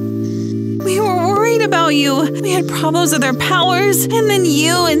you. We were worried about you. We had problems with our powers, and then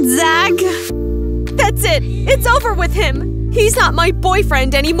you and Zach. That's it. It's over with him. He's not my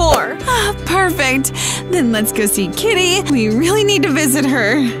boyfriend anymore. Perfect. Then let's go see Kitty. We really need to visit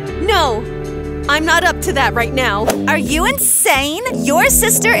her. No, I'm not up to that right now. Are you insane? Your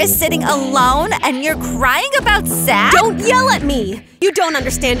sister is sitting alone and you're crying about Zach? Don't yell at me. You don't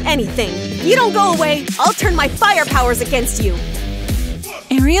understand anything. You don't go away, I'll turn my fire powers against you.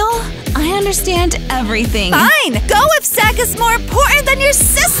 Ariel, I understand everything. Fine! Go if Zach is more important than your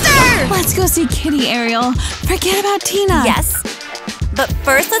sister! Let's go see Kitty, Ariel. Forget about Tina. Yes. But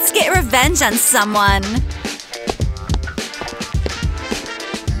first, let's get revenge on someone.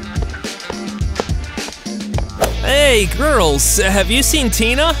 Hey, girls, have you seen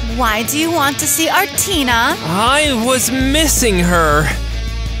Tina? Why do you want to see our Tina? I was missing her.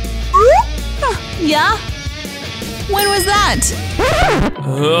 Yeah? When was that?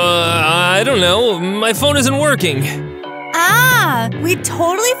 I don't know. My phone isn't working. We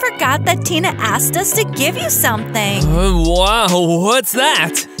totally forgot that Tina asked us to give you something. Wow, what's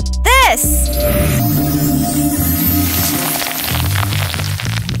that? This!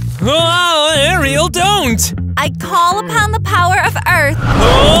 Oh, Ariel, don't! I call upon the power of Earth.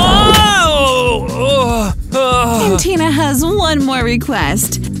 Oh! And Tina has one more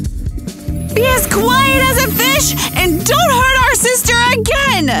request. Be as quiet as a fish and don't hurt our sister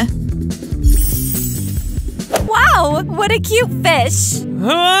again! Wow, what a cute fish!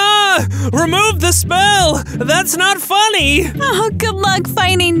 Ah! Remove the spell! That's not funny! Oh, good luck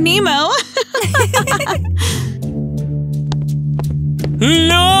finding Nemo.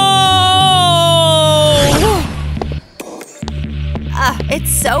 No! It's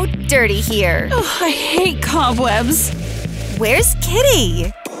so dirty here. Oh, I hate cobwebs. Where's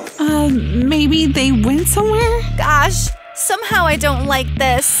Kitty? Maybe they went somewhere? Gosh, somehow I don't like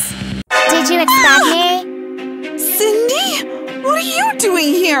this. Did you expect me? Cindy? What are you doing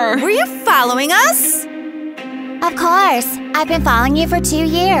here? Were you following us? Of course. I've been following you for 2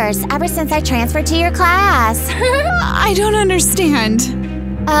 years, ever since I transferred to your class. I don't understand.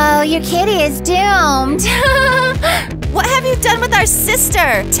 Oh, your kitty is doomed. What have you done with our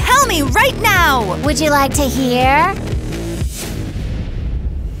sister? Tell me right now! Would you like to hear?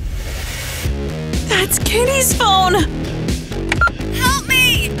 That's Kitty's phone! Help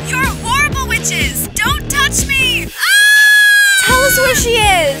me! You're horrible witches! Don't touch me! Tell us where she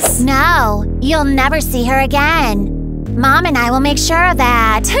is! No, you'll never see her again. Mom and I will make sure of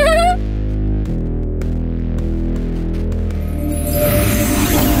that.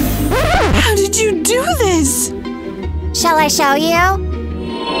 How did you do this? Shall I show you?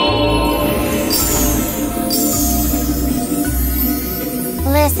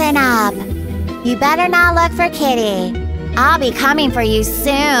 Listen up. You better not look for Kitty. I'll be coming for you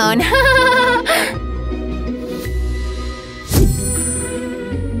soon.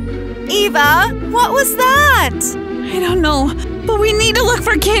 Eva, what was that? I don't know, but we need to look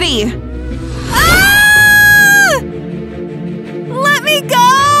for Kitty. Ah! Let me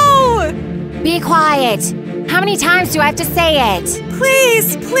go! Be quiet. How many times do I have to say it?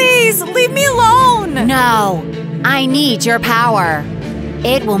 Please, please, leave me alone! No, I need your power.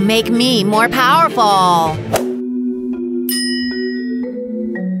 It will make me more powerful.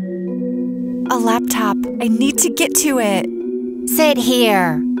 A laptop. I need to get to it. Sit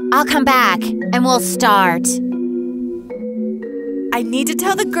here. I'll come back and we'll start. I need to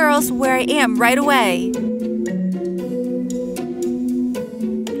tell the girls where I am right away.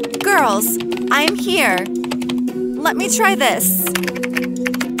 Girls, I am here. Let me try this.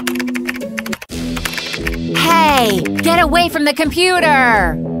 Hey, get away from the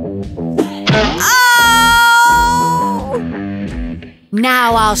computer! Oh!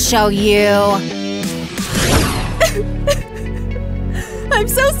 Now I'll show you. I'm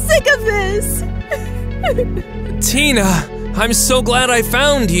so sick of this! Tina, I'm so glad I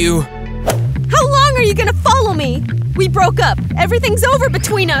found you. How long are you gonna follow me? We broke up. Everything's over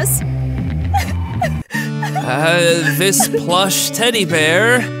between us. This plush teddy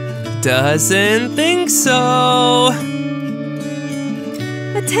bear doesn't think so.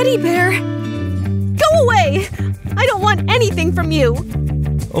 A teddy bear? Go away! I don't want anything from you.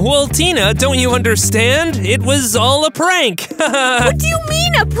 Well, Tina, don't you understand? It was all a prank. What do you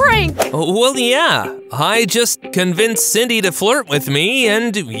mean a prank? Well, yeah. I just convinced Cindy to flirt with me,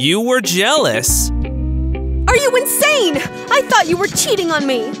 and you were jealous. Are you insane? I thought you were cheating on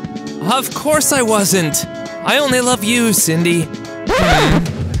me. Of course I wasn't. I only love you, Cindy. Who?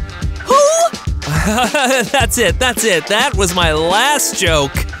 That's it. That was my last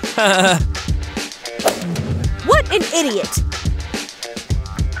joke. What an idiot.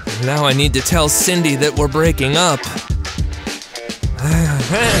 Now I need to tell Cindy that we're breaking up.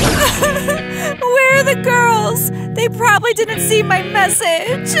 Where are the girls? They probably didn't see my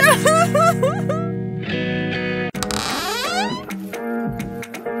message.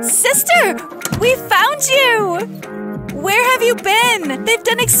 Sister, we found you! Where have you been? They've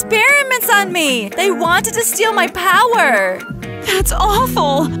done experiments on me. They wanted to steal my power. That's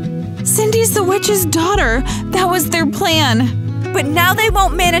awful. Cindy's the witch's daughter. That was their plan. But now they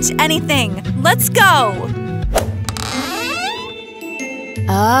won't manage anything. Let's go.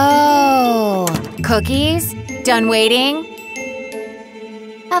 Oh, cookies? Done waiting?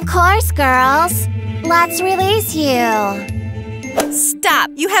 Of course, girls. Let's release you.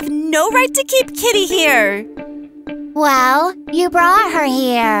 Stop. You have no right to keep Kitty here. Well, you brought her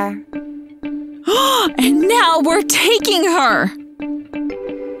here. And now we're taking her.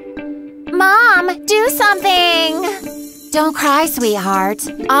 Mom, do something. Don't cry, sweetheart.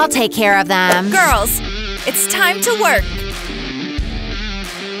 I'll take care of them. Girls, it's time to work.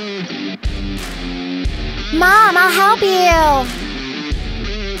 Mom, I'll help you.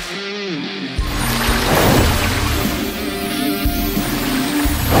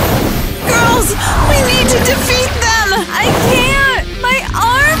 Girls, we need to defeat them. I can't. My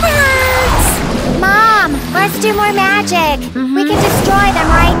arm hurts. Mom, let's do do more magic. We can destroy them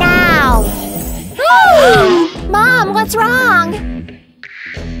right now. Mom, what's wrong?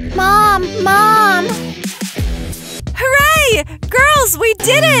 Mom. Hooray! Girls, we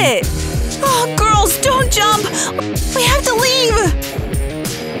did it! Oh, girls, don't jump! We have to leave!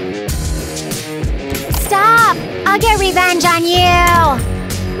 Stop! I'll get revenge on you!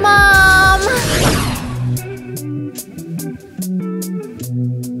 Mom!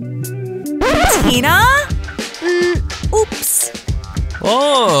 Tina? Oops.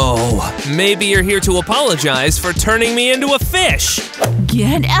 Oh, maybe you're here to apologize for turning me into a fish.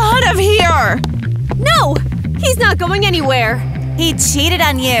 Get out of here! No! He's not going anywhere. He cheated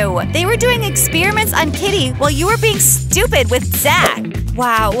on you. They were doing experiments on Kitty while you were being stupid with Zach.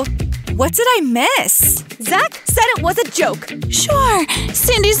 Wow. What did I miss? Zach said it was a joke. Sure,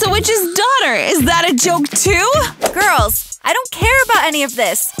 Cindy's the witch's daughter. Is that a joke too? Girls, I don't care about any of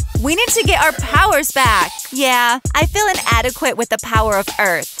this. We need to get our powers back. Yeah, I feel inadequate with the power of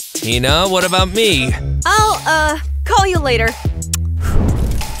Earth. Tina, what about me? I'll, call you later.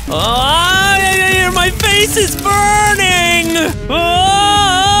 Oh, my face is burning!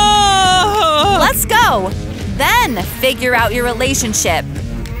 Oh! Let's go. Then figure out your relationship.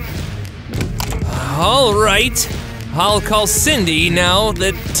 All right. I'll call Cindy now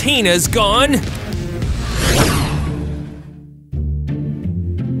that Tina's gone.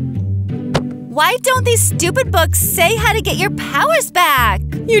 Why don't these stupid books say how to get your powers back?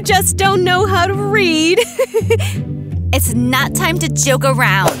 You just don't know how to read. It's not time to joke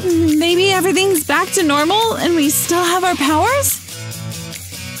around. Maybe everything's back to normal and we still have our powers?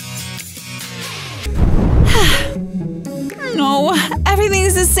 No,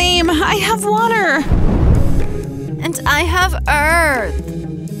 everything's the same. I have water. And I have Earth.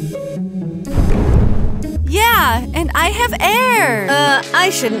 Yeah, and I have air. I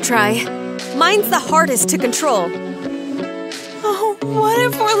shouldn't try. Mine's the hardest to control. Oh, what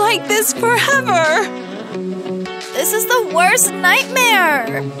if we're like this forever? This is the worst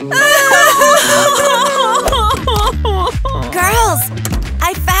nightmare. Girls,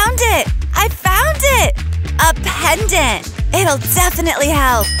 I found it. A pendant. It'll definitely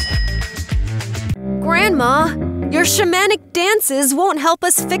help. Grandma, your shamanic dances won't help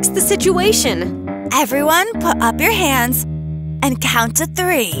us fix the situation. Everyone put up your hands and count to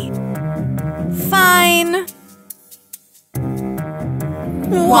 3. Fine.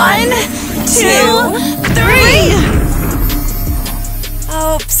 1, 2, 3!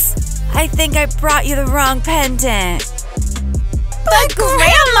 Oops. I think I brought you the wrong pendant. But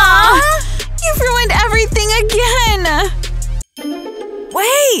Grandma! You've ruined everything again!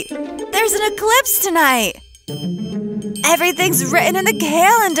 Wait! There's an eclipse tonight! Everything's written in the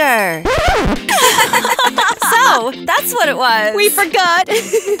calendar! So, that's what it was! We forgot!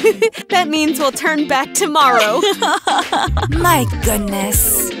 That means we'll turn back tomorrow. My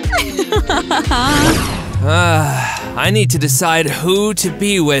goodness. I need to decide who to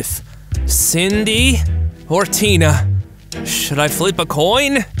be with. Cindy or Tina? Should I flip a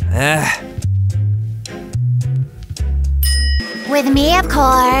coin? With me, of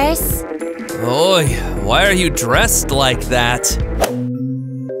course. Oy, why are you dressed like that?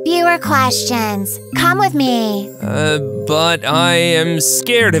 Fewer questions. Come with me. But I am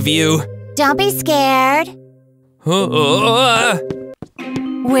scared of you. Don't be scared.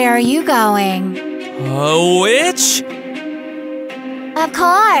 Where are you going? A witch? Of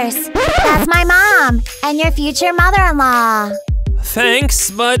course. That's my mom and your future mother-in-law. Thanks,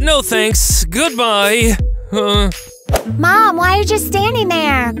 but no thanks. Goodbye. Mom, why are you just standing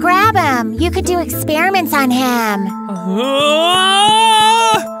there? Grab him. You could do experiments on him.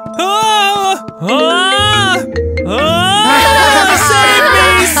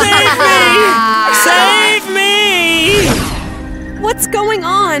 Save me! What's going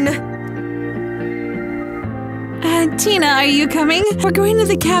on? Tina, are you coming? We're going to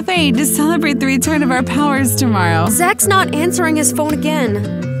the cafe to celebrate the return of our powers tomorrow. Zach's not answering his phone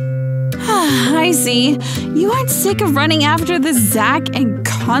again. I see. You aren't sick of running after this Zach and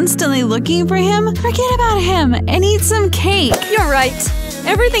constantly looking for him? Forget about him and eat some cake. You're right.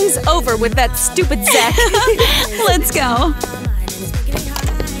 Everything's over with that stupid Zach. Let's go.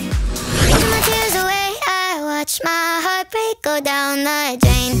 Watch my heart break, go down the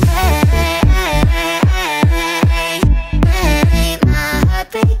drain. My heart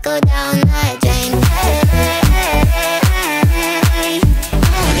break, go down the drain.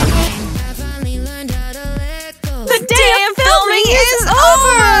 The day of filming is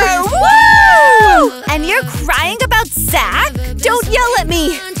over! Woo! And you're crying about Zach? Don't yell at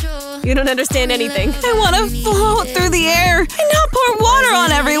me! You don't understand anything. I want to float through the air and not pour water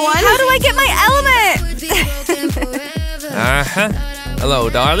on everyone. How do I get my element? Hello,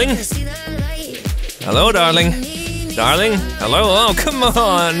 darling. Hello, darling. Darling? Hello? Oh, come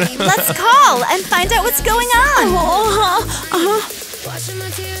on. Let's call and find out what's going on.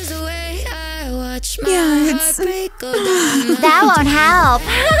 Yeah, it's... That won't help.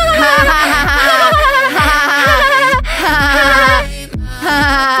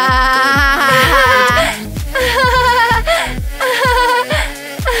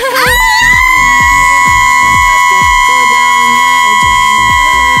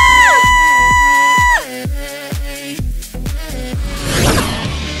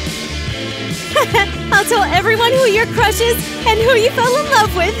 I'll tell everyone who your crush is and who you fell in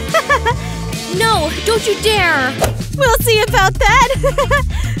love with. No, don't you dare! We'll see about that.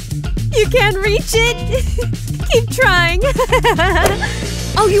 You can't reach it. Keep trying.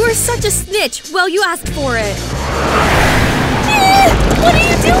 Oh, you are such a snitch! Well, you asked for it. What are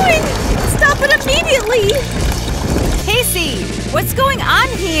you doing? Stop it immediately. Casey, what's going on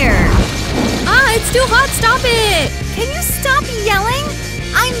here? Ah, it's too hot! Stop it! Can you stop yelling?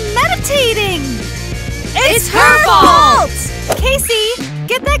 I'm meditating! It's her fault! Casey,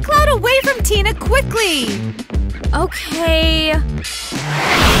 get that cloud away from Tina quickly! Okay.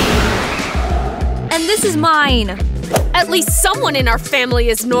 And this is mine. At least someone in our family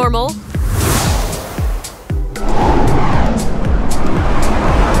is normal.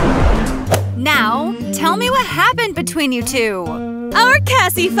 Now, tell me what happened between you two. Our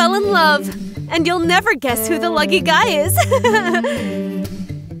Cassie fell in love. And you'll never guess who the lucky guy is.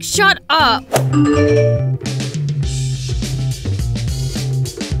 Shut up!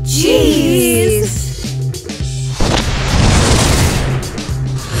 Jeez!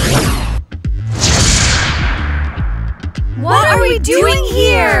 What are we doing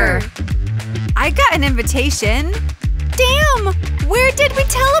here? I got an invitation. Damn! Where did we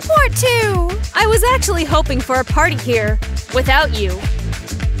teleport to? I was actually hoping for a party here, without you.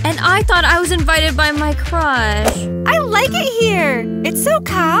 And I thought I was invited by my crush. I like it here. It's so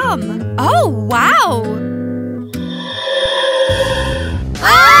calm. Oh, wow.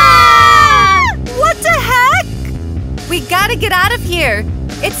 Ah! What the heck? We gotta get out of here.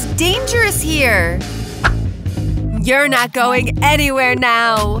 It's dangerous here. You're not going anywhere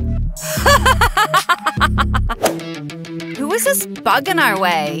now. Who is this bug in our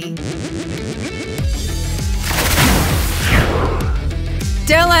way?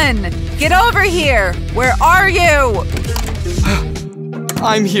 Dylan, get over here! Where are you?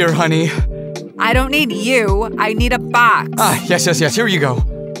 I'm here, honey. I don't need you. I need a box. Yes. Here you go.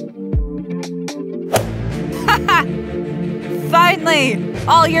 Finally!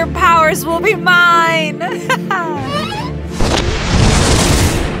 All your powers will be mine!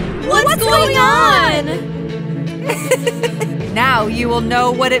 What's going on? Now you will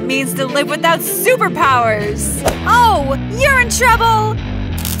know what it means to live without superpowers! Oh, you're in trouble!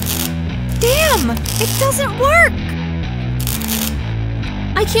 Damn, it doesn't work!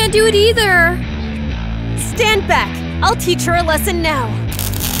 I can't do it either. Stand back. I'll teach her a lesson now.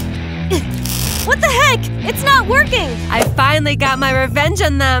 What the heck? It's not working! I finally got my revenge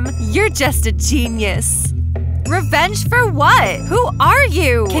on them. You're just a genius. Revenge for what? Who are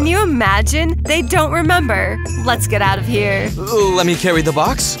you? Can you imagine? They don't remember. Let's get out of here. Let me carry the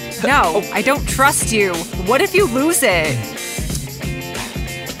box? No, I don't trust you. What if you lose it?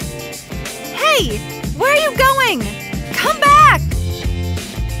 Hey! Where are you going? Come back!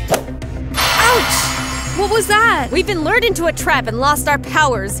 Ouch! What was that? We've been lured into a trap and lost our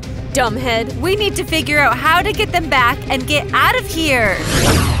powers, dumbhead. We need to figure out how to get them back and get out of here.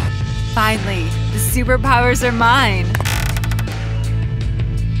 Finally, the superpowers are mine.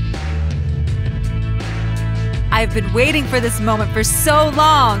 I've been waiting for this moment for so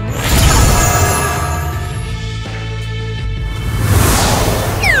long.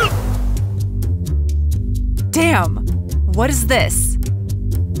 Damn, what is this?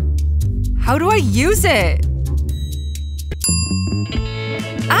 How do I use it?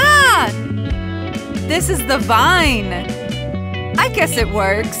 Ah! This is the vine. I guess it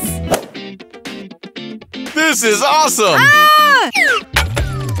works. This is awesome! Ah!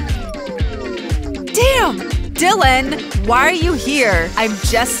 Damn! Dylan, why are you here? I'm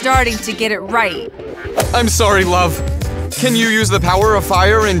just starting to get it right. I'm sorry, love. Can you use the power of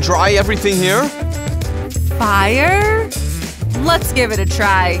fire and dry everything here? Fire? Let's give it a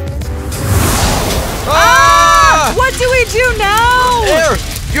try. Ah! What do we do now? Air!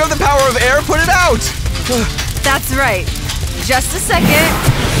 You have the power of air, put it out! That's right. Just a second.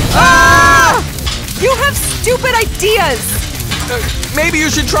 Ah! You have stupid ideas! Maybe you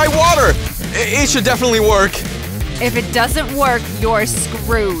should try water. It should definitely work. If it doesn't work, you're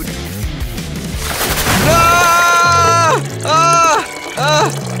screwed. Ah!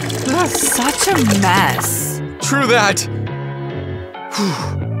 Such a mess. True that.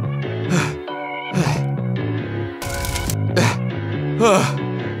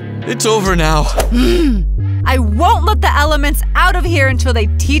 It's over now. I won't let the elements out of here until they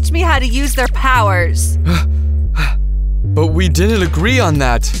teach me how to use their powers. But we didn't agree on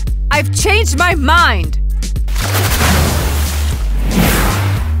that. I've changed my mind.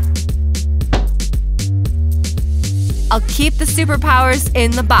 I'll keep the superpowers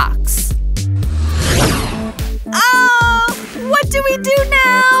in the box. Oh! What do we do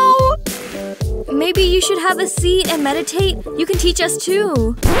now? Maybe you should have a seat and meditate. You can teach us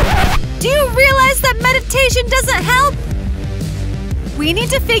too. Do you realize that meditation doesn't help? We need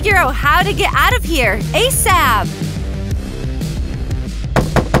to figure out how to get out of here ASAP.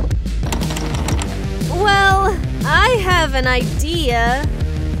 Well, I have an idea.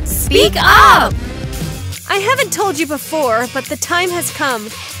 Speak up! I haven't told you before, but the time has come.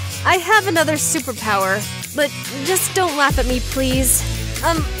 I have another superpower, but just don't laugh at me, please.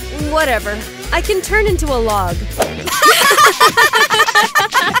 Whatever. I can turn into a log.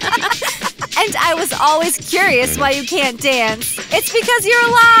 And I was always curious why you can't dance. It's because you're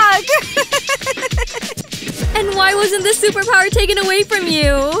a log! And why wasn't the superpower taken away from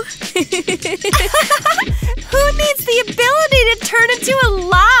you? Who needs the ability to turn into a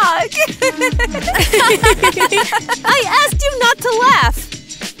log? I asked you not to laugh!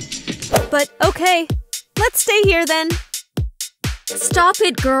 But okay, let's stay here then. Stop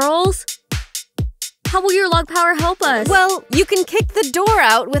it, girls! How will your log power help us? Well, you can kick the door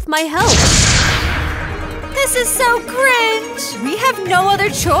out with my help. This is so cringe! We have no other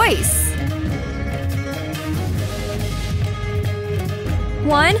choice.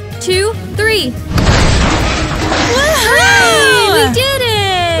 1, 2, 3. Woohoo! We did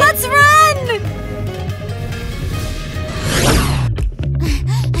it! Let's run!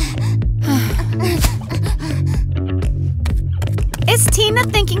 Is Tina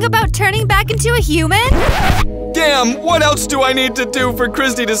thinking about turning back into a human? Damn, what else do I need to do for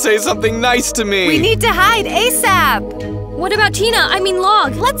Christy to say something nice to me? We need to hide ASAP! What about Tina? I mean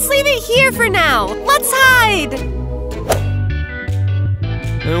Log. Let's leave it here for now. Let's hide!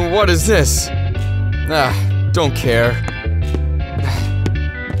 And what is this? Don't care.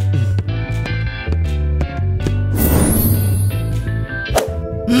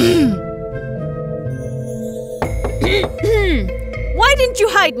 Why didn't you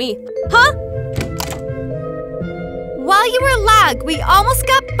hide me? Huh? While you were lag, we almost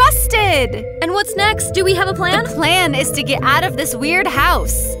got busted! And what's next? Do we have a plan? The plan is to get out of this weird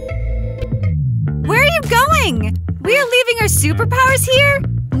house. Where are you going? We are leaving our superpowers here?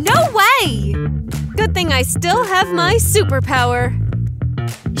 No way! Good thing I still have my superpower.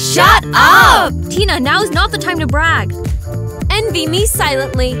 Shut up! Tina, now's not the time to brag. Envy me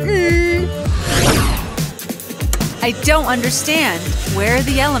silently. I don't understand. Where are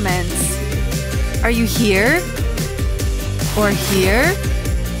the elements? Are you here? Or here?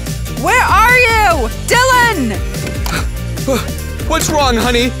 Where are you? Dylan! What's wrong,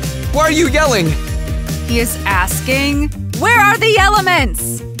 honey? Why are you yelling? He is asking, where are the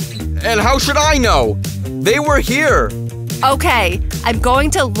elements? And how should I know? They were here. Okay, I'm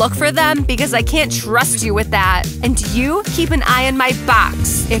going to look for them because I can't trust you with that. And you keep an eye on my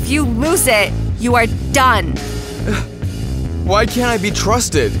box. If you lose it, you are done. Why can't I be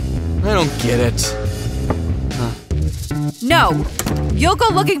trusted? I don't get it. No, you'll go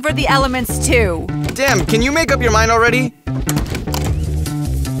looking for the elements too. Damn, can you make up your mind already?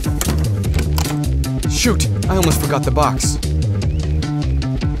 Shoot, I almost forgot the box.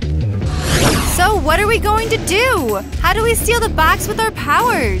 So what are we going to do? How do we steal the box with our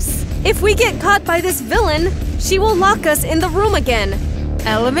powers? If we get caught by this villain, she will lock us in the room again.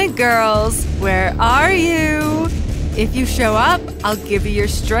 Element girls, where are you? If you show up, I'll give you your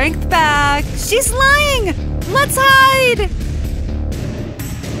strength back. She's lying! Let's hide!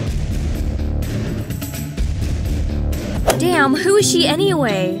 Damn, who is she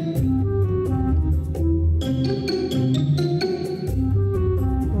anyway?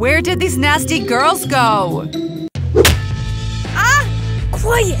 Where did these nasty girls go? Ah!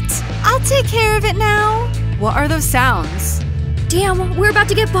 Quiet! I'll take care of it now. What are those sounds? Damn, we're about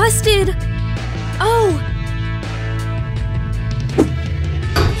to get busted. Oh!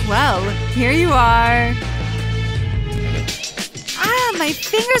 Well, here you are. Ah, my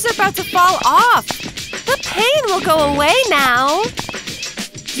fingers are about to fall off. The pain will go away now.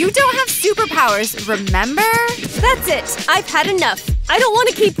 You don't have superpowers, remember? That's it. I've had enough. I don't want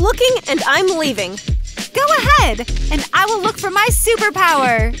to keep looking, and I'm leaving. Go ahead, and I will look for my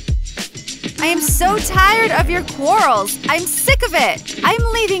superpower. I am so tired of your quarrels. I'm sick of it. I'm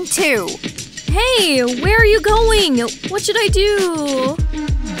leaving too. Hey, where are you going? What should I do?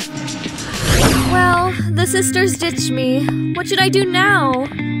 Well, the sisters ditched me. What should I do now?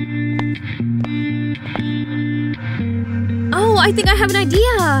 Oh, I think I have an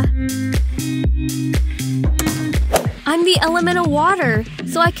idea. I'm the element of water,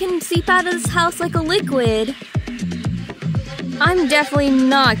 so I can seep out of this house like a liquid. I'm definitely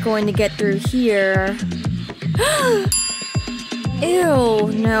not going to get through here.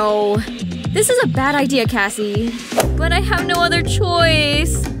 Ew, no. This is a bad idea, Cassie. But I have no other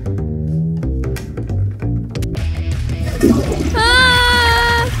choice.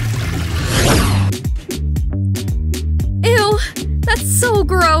 Ah! Ew, that's so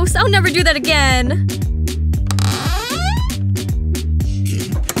gross. I'll never do that again.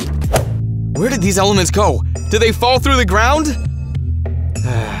 Where did these elements go? Did they fall through the ground?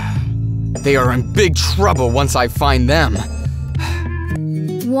 They are in big trouble once I find them.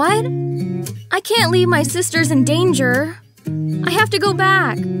 What? I can't leave my sisters in danger. I have to go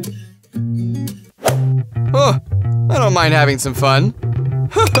back. Oh, I don't mind having some fun.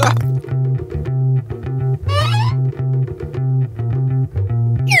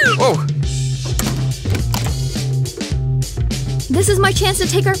 Whoa. This is my chance to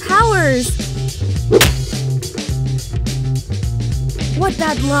take our powers. What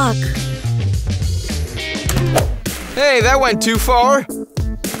bad luck. Hey, that went too far.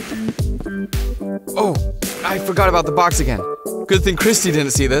 Oh, I forgot about the box again. Good thing Christy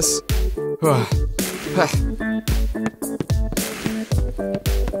didn't see this.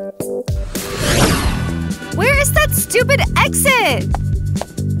 Where is that stupid exit?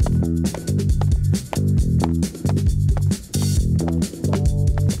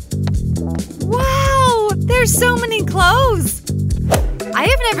 Wow, there's so many clothes. I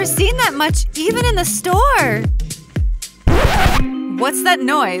have never seen that much, even in the store. What's that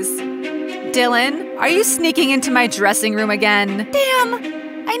noise? Dylan, are you sneaking into my dressing room again? Damn,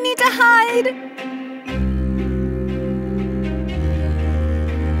 I need to hide.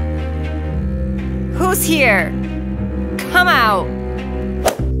 Who's here? Come out.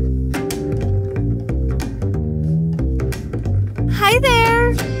 Hi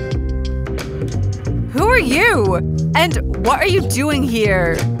there. Who are you? And what are you doing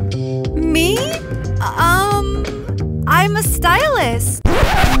here? Me? I'm a stylist.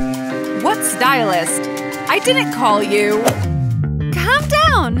 What stylist? I didn't call you. Calm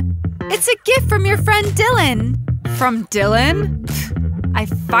down. It's a gift from your friend Dylan. From Dylan? I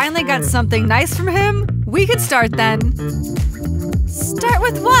finally got something nice from him. We could start then. Start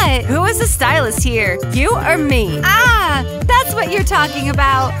with what? Who is the stylist here? You or me? Ah, that's what you're talking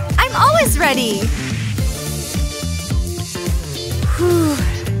about. I'm always ready. Whew.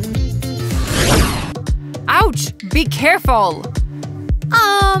 Ouch! Be careful.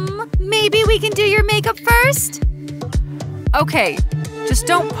 Maybe we can do your makeup first? Okay, just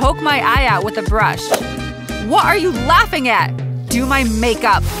don't poke my eye out with a brush. What are you laughing at? Do my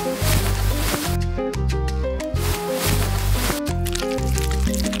makeup.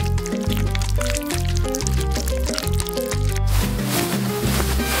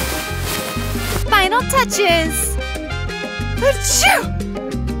 Final touches. Achoo!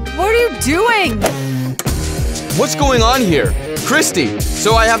 What are you doing? What's going on here? Christy,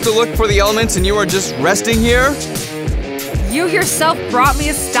 so I have to look for the elements and you are just resting here? You yourself brought me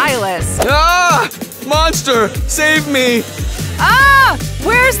a stylist. Ah! Monster! Save me! Ah!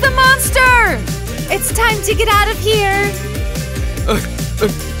 Where's the monster? It's time to get out of here.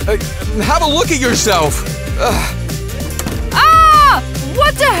 Have a look at yourself. Ah!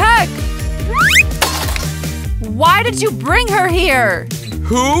 What the heck? Why did you bring her here?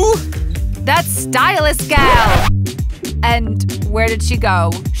 Who? That stylist gal. And where did she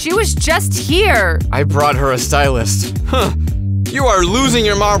go? She was just here. I brought her a stylist. Huh. You are losing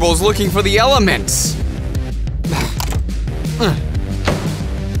your marbles looking for the elements.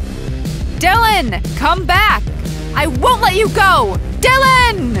 Dylan, come back. I won't let you go.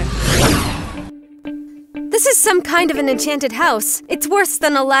 Dylan! This is some kind of an enchanted house. It's worse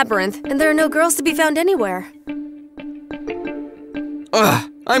than a labyrinth, and there are no girls to be found anywhere.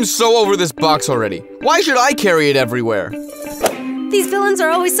 Ugh, I'm so over this box already. Why should I carry it everywhere? These villains are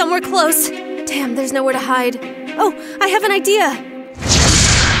always somewhere close. Damn, there's nowhere to hide. Oh, I have an idea.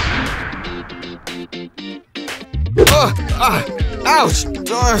 Ouch!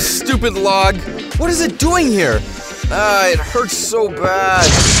 Stupid log. What is it doing here? It hurts so bad.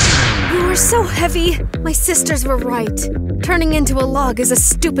 You are so heavy. My sisters were right. Turning into a log is a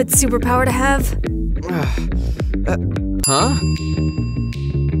stupid superpower to have. Huh?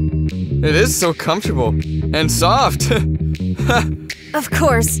 It is so comfortable and soft. Of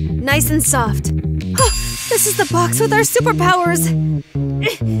course, nice and soft. Oh, this is the box with our superpowers.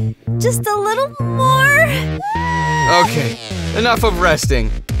 Just a little more. Okay, enough of resting.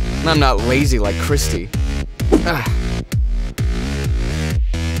 I'm not lazy like Christy.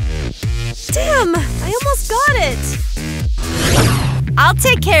 Damn, I almost got it. I'll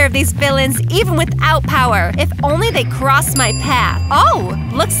take care of these villains even without power, if only they cross my path. Oh,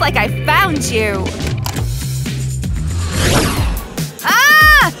 looks like I found you.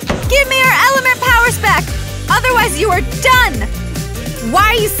 Ah! Give me your element powers back, otherwise you are done. Why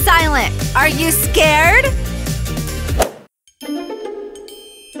are you silent? Are you scared?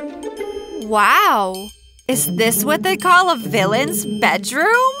 Wow. Is this what they call a villain's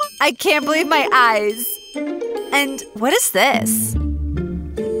bedroom? I can't believe my eyes. And what is this?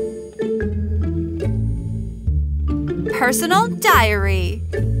 Personal diary.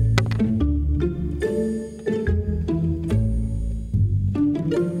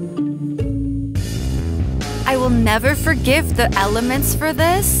 I will never forgive the elements for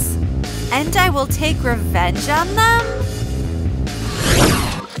this, and I will take revenge on them.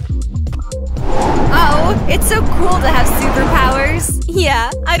 Oh, it's so cool to have superpowers.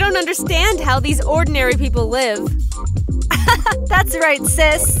 Yeah, I don't understand how these ordinary people live. That's right,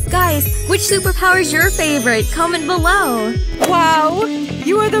 sis. Guys, which superpower is your favorite? Comment below. Wow,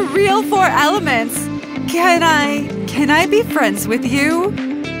 you are the real 4 elements. Can I be friends with you?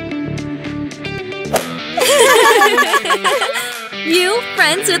 You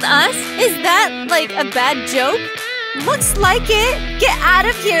friends with us? Is that like a bad joke? Looks like it. Get out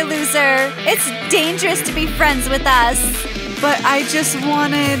of here, loser. It's dangerous to be friends with us. But I just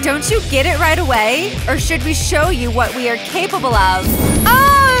wanted... Don't you get it right away? Or should we show you what we are capable of?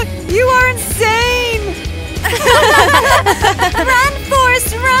 Ah! You are insane! Run,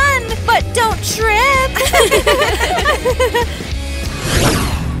 Forrest, run! But don't trip!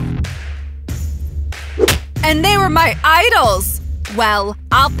 And they were my idols! Well,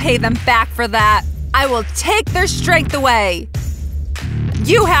 I'll pay them back for that. I will take their strength away.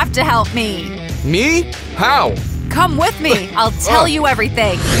 You have to help me. Me? How? Come with me. I'll tell you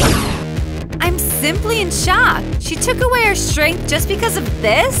everything. I'm simply in shock. She took away her strength just because of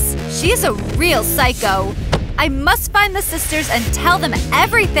this? She is a real psycho. I must find the sisters and tell them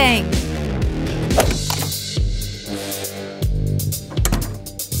everything.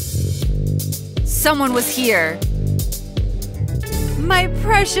 Someone was here. My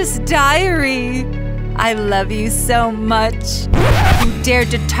precious diary. I love you so much. Who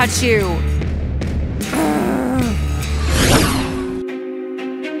dared to touch you?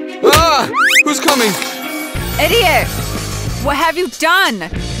 Ah! Who's coming? Idiot! What have you done?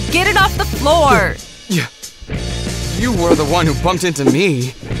 Get it off the floor! You were the one who bumped into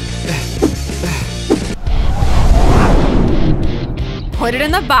me. Put it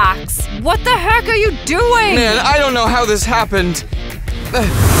in the box. What the heck are you doing? Man, I don't know how this happened.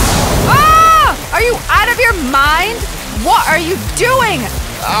 Ah! Are you out of your mind? What are you doing?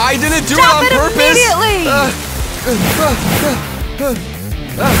 I didn't do Stop it on purpose! Immediately!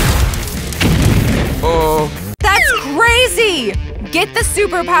 That's crazy! Get the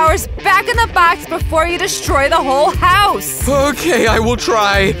superpowers back in the box before you destroy the whole house! Okay, I will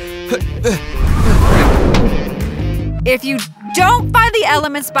try. If you don't find the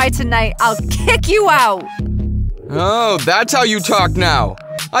elements by tonight, I'll kick you out! Oh, that's how you talk now.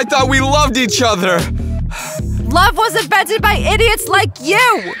 I thought we loved each other. Love was invented by idiots like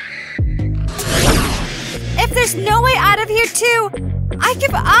you! If there's no way out of here too, I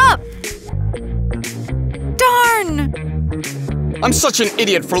give up! Darn! I'm such an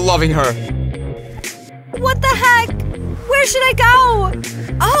idiot for loving her. What the heck? Where should I go?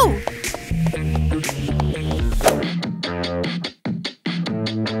 Oh!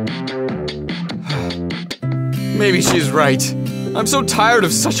 Maybe she's right. I'm so tired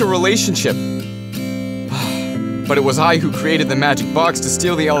of such a relationship. But it was I who created the magic box to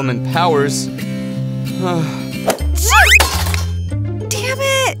steal the element powers. Damn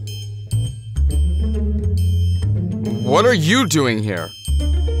it! What are you doing here?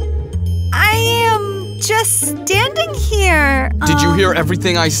 I am just standing here. Did you hear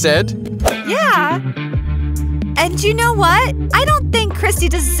everything I said? Yeah. And you know what? I don't think Christy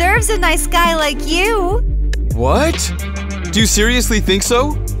deserves a nice guy like you. What? Do you seriously think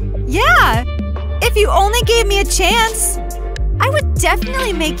so? Yeah. If you only gave me a chance, I would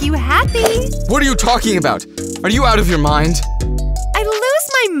definitely make you happy. What are you talking about? Are you out of your mind? I lose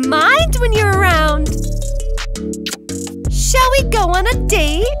my mind when you're around. Shall we go on a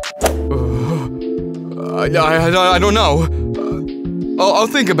date? I don't know. I'll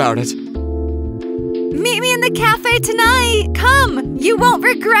think about it. Meet me in the cafe tonight! Come! You won't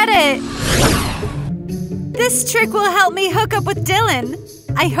regret it! This trick will help me hook up with Dylan.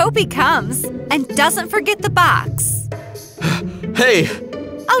 I hope he comes. And doesn't forget the box. Hey!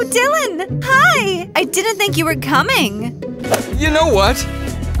 Oh, Dylan! Hi! I didn't think you were coming. You know what?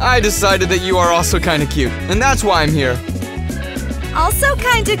 I decided that you are also kinda cute, and that's why I'm here. Also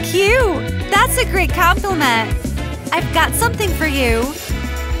kinda cute. That's a great compliment. I've got something for you.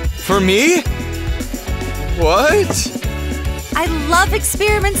 For me? What? I love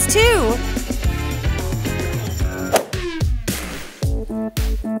experiments too.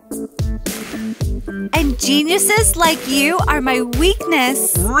 And geniuses like you are my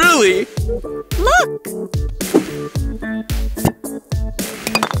weakness. Really? Look!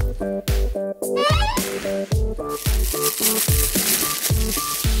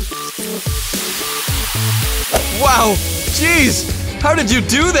 Wow! Jeez! How did you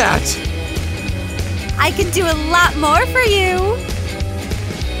do that? I can do a lot more for you.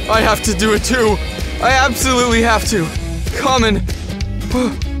 I have to do it too. I absolutely have to. Come and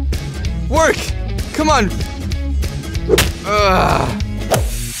work. Come on. Ugh.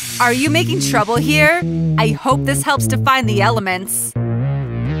 Are you making trouble here? I hope this helps to find the elements.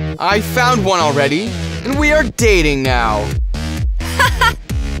 I found one already, and we are dating now.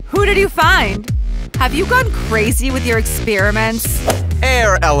 Who did you find? Have you gone crazy with your experiments?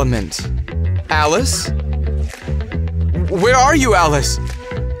 Air element. Alice? Where are you, Alice?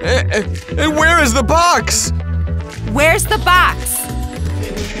 And where is the box? Where's the box?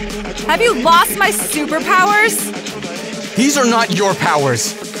 Have you lost my superpowers? These are not your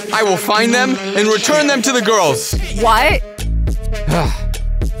powers. I will find them and return them to the girls. What?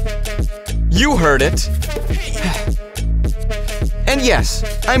 You heard it. And yes,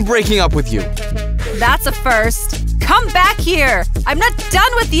 I'm breaking up with you. That's a first. Come back here. I'm not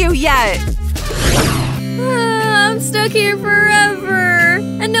done with you yet. I'm stuck here forever,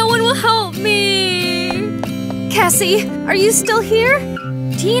 and no one will help me. Cassie, are you still here?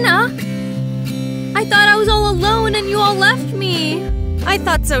 Tina? I thought I was all alone and you all left me. I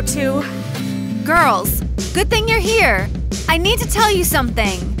thought so too. Girls, good thing you're here. I need to tell you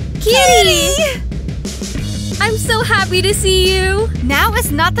something. Kitty! I'm so happy to see you. Now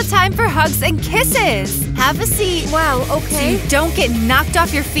is not the time for hugs and kisses. Have a seat. Wow, okay. So you don't get knocked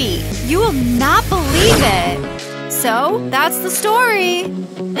off your feet. You will not believe it. So, that's the story.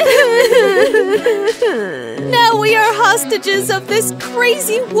 Now we are hostages of this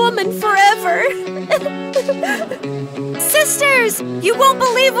crazy woman forever. Sisters, you won't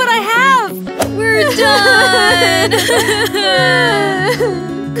believe what I have. We're done.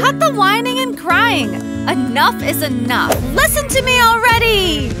 Cut the whining and crying. Enough is enough. Listen to me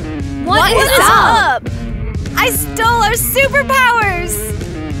already. What is up? I stole our superpowers.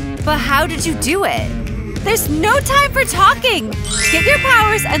 But how did you do it? There's no time for talking. Get your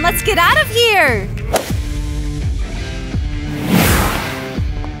powers and let's get out of here.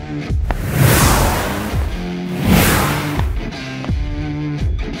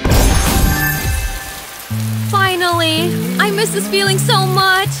 Finally! I miss this feeling so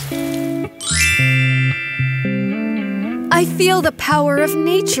much! I feel the power of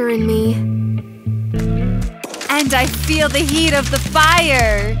nature in me. And I feel the heat of the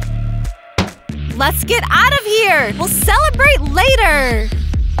fire. Let's get out of here! We'll celebrate later!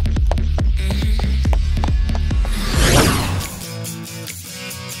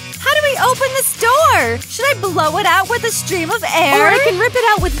 How do we open this door? Should I blow it out with a stream of air? Or I can rip it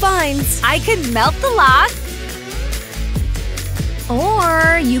out with vines. I can melt the lock.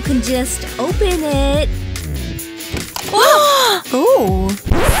 Or you can just open it. Ooh.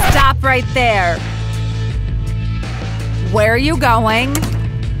 Stop right there. Where are you going?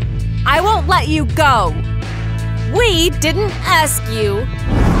 I won't let you go. We didn't ask you.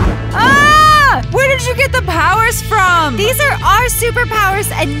 Ah! Where did you get the powers from? These are our superpowers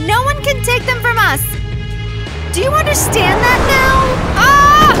and no one can take them from us. Do you understand that now?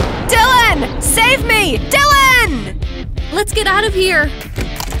 Ah! Dylan! Save me! Dylan! Let's get out of here.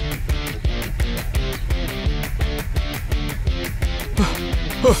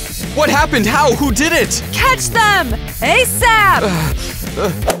 What happened? How? Who did it? Catch them! ASAP!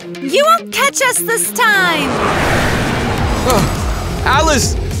 You won't catch us this time!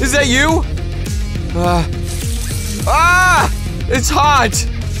 Alice, is that you? It's hot!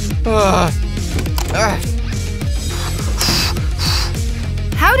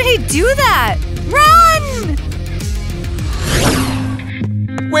 How did he do that? Run!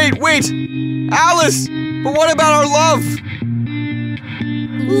 Wait! Alice! But what about our love?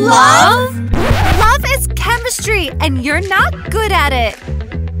 Love? Love is chemistry, and you're not good at it.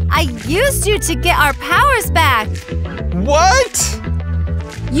 I I used you to get our powers back. What?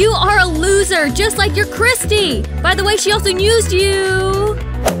 You are a loser, just like your Christy. By the way, she also used you.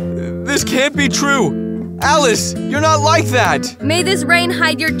 This can't be true. Alice, you're not like that. May this rain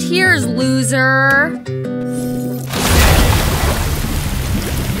hide your tears, loser.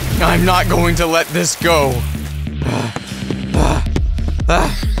 I'm not going to let this go. What's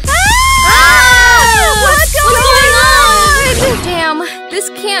going on? Damn, this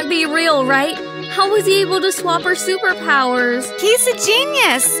can't be real, right? How was he able to swap her superpowers? He's a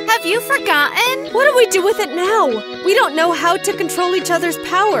genius. Have you forgotten? What do we do with it now? We don't know how to control each other's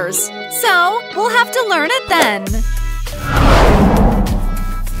powers. So, we'll have to learn it then.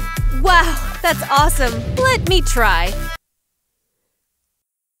 Wow, that's awesome. Let me try.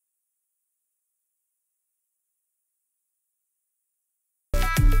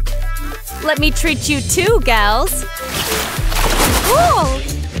 Let me treat you too, gals. Cool!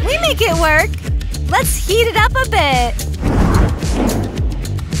 We make it work. Let's heat it up a bit.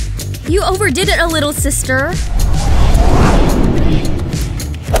 You overdid it a little, sister.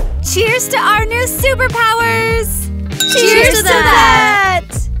 Cheers to our new superpowers! Cheers to that!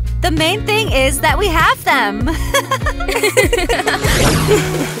 The main thing is that we have them.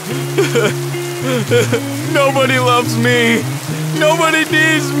 Nobody loves me. Nobody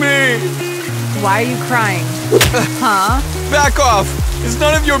needs me. Why are you crying? Huh? Back off. It's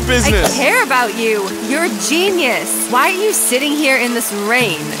none of your business. I care about you. You're a genius. Why are you sitting here in this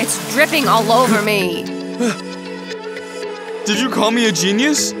rain? It's dripping all over me. Did you call me a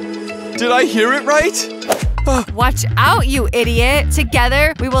genius? Did I hear it right? Watch out, you idiot.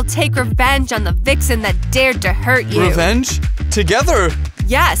 Together, we will take revenge on the vixen that dared to hurt you. Revenge? Together?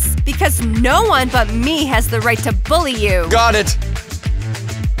 Yes, because no one but me has the right to bully you. Got it.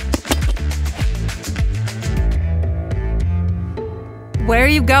 Where are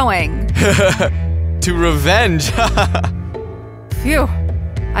you going? To revenge. Phew.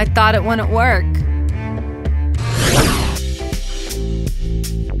 I thought it wouldn't work.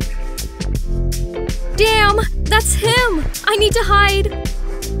 Damn, that's him. I need to hide.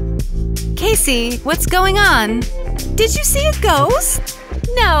 Casey, what's going on? Did you see a ghost?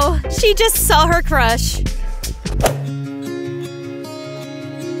 No, she just saw her crush.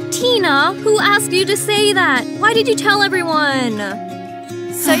 Tina, who asked you to say that? Why did you tell everyone?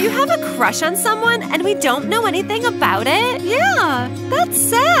 So you have a crush on someone and we don't know anything about it? Yeah, that's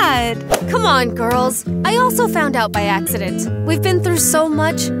sad. Come on, girls. I also found out by accident. We've been through so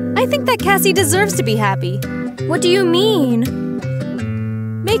much. I think that Cassie deserves to be happy. What do you mean?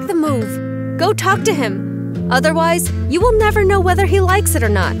 Make the move. Go talk to him. Otherwise, you will never know whether he likes it or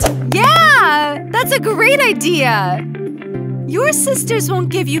not. Yeah, that's a great idea. Your sisters won't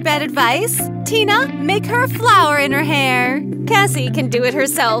give you bad advice. Tina, make her a flower in her hair. Cassie can do it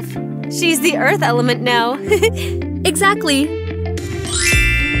herself. She's the earth element now. Exactly.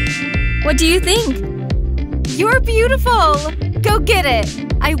 What do you think? You're beautiful. Go get it.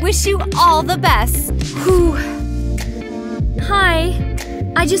 I wish you all the best. Whew. Hi.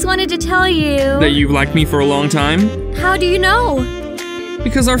 I just wanted to tell you… That you've liked me for a long time? How do you know?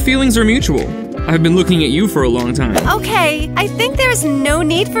 Because our feelings are mutual. I've been looking at you for a long time. Okay, I think there's no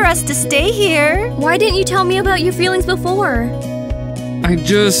need for us to stay here. Why didn't you tell me about your feelings before? I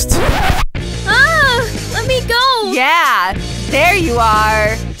just… Ah! Let me go! Yeah, there you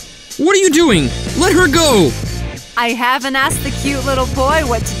are. What are you doing? Let her go! I haven't asked the cute little boy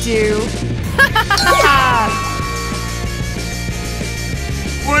what to do.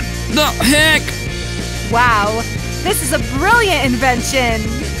 What the heck? Wow, this is a brilliant invention.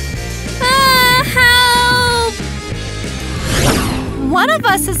 Help! One of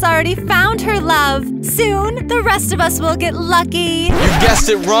us has already found her love. Soon, the rest of us will get lucky. You guessed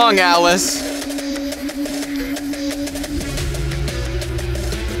it wrong, Alice.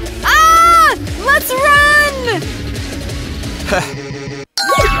 Ah! Let's run!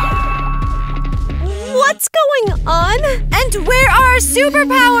 What's going on? And where are our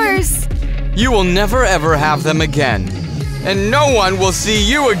superpowers? You will never ever have them again. And no one will see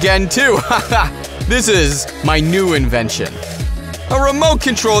you again, too. This is my new invention. A remote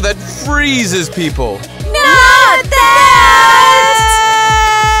control that freezes people. Not that!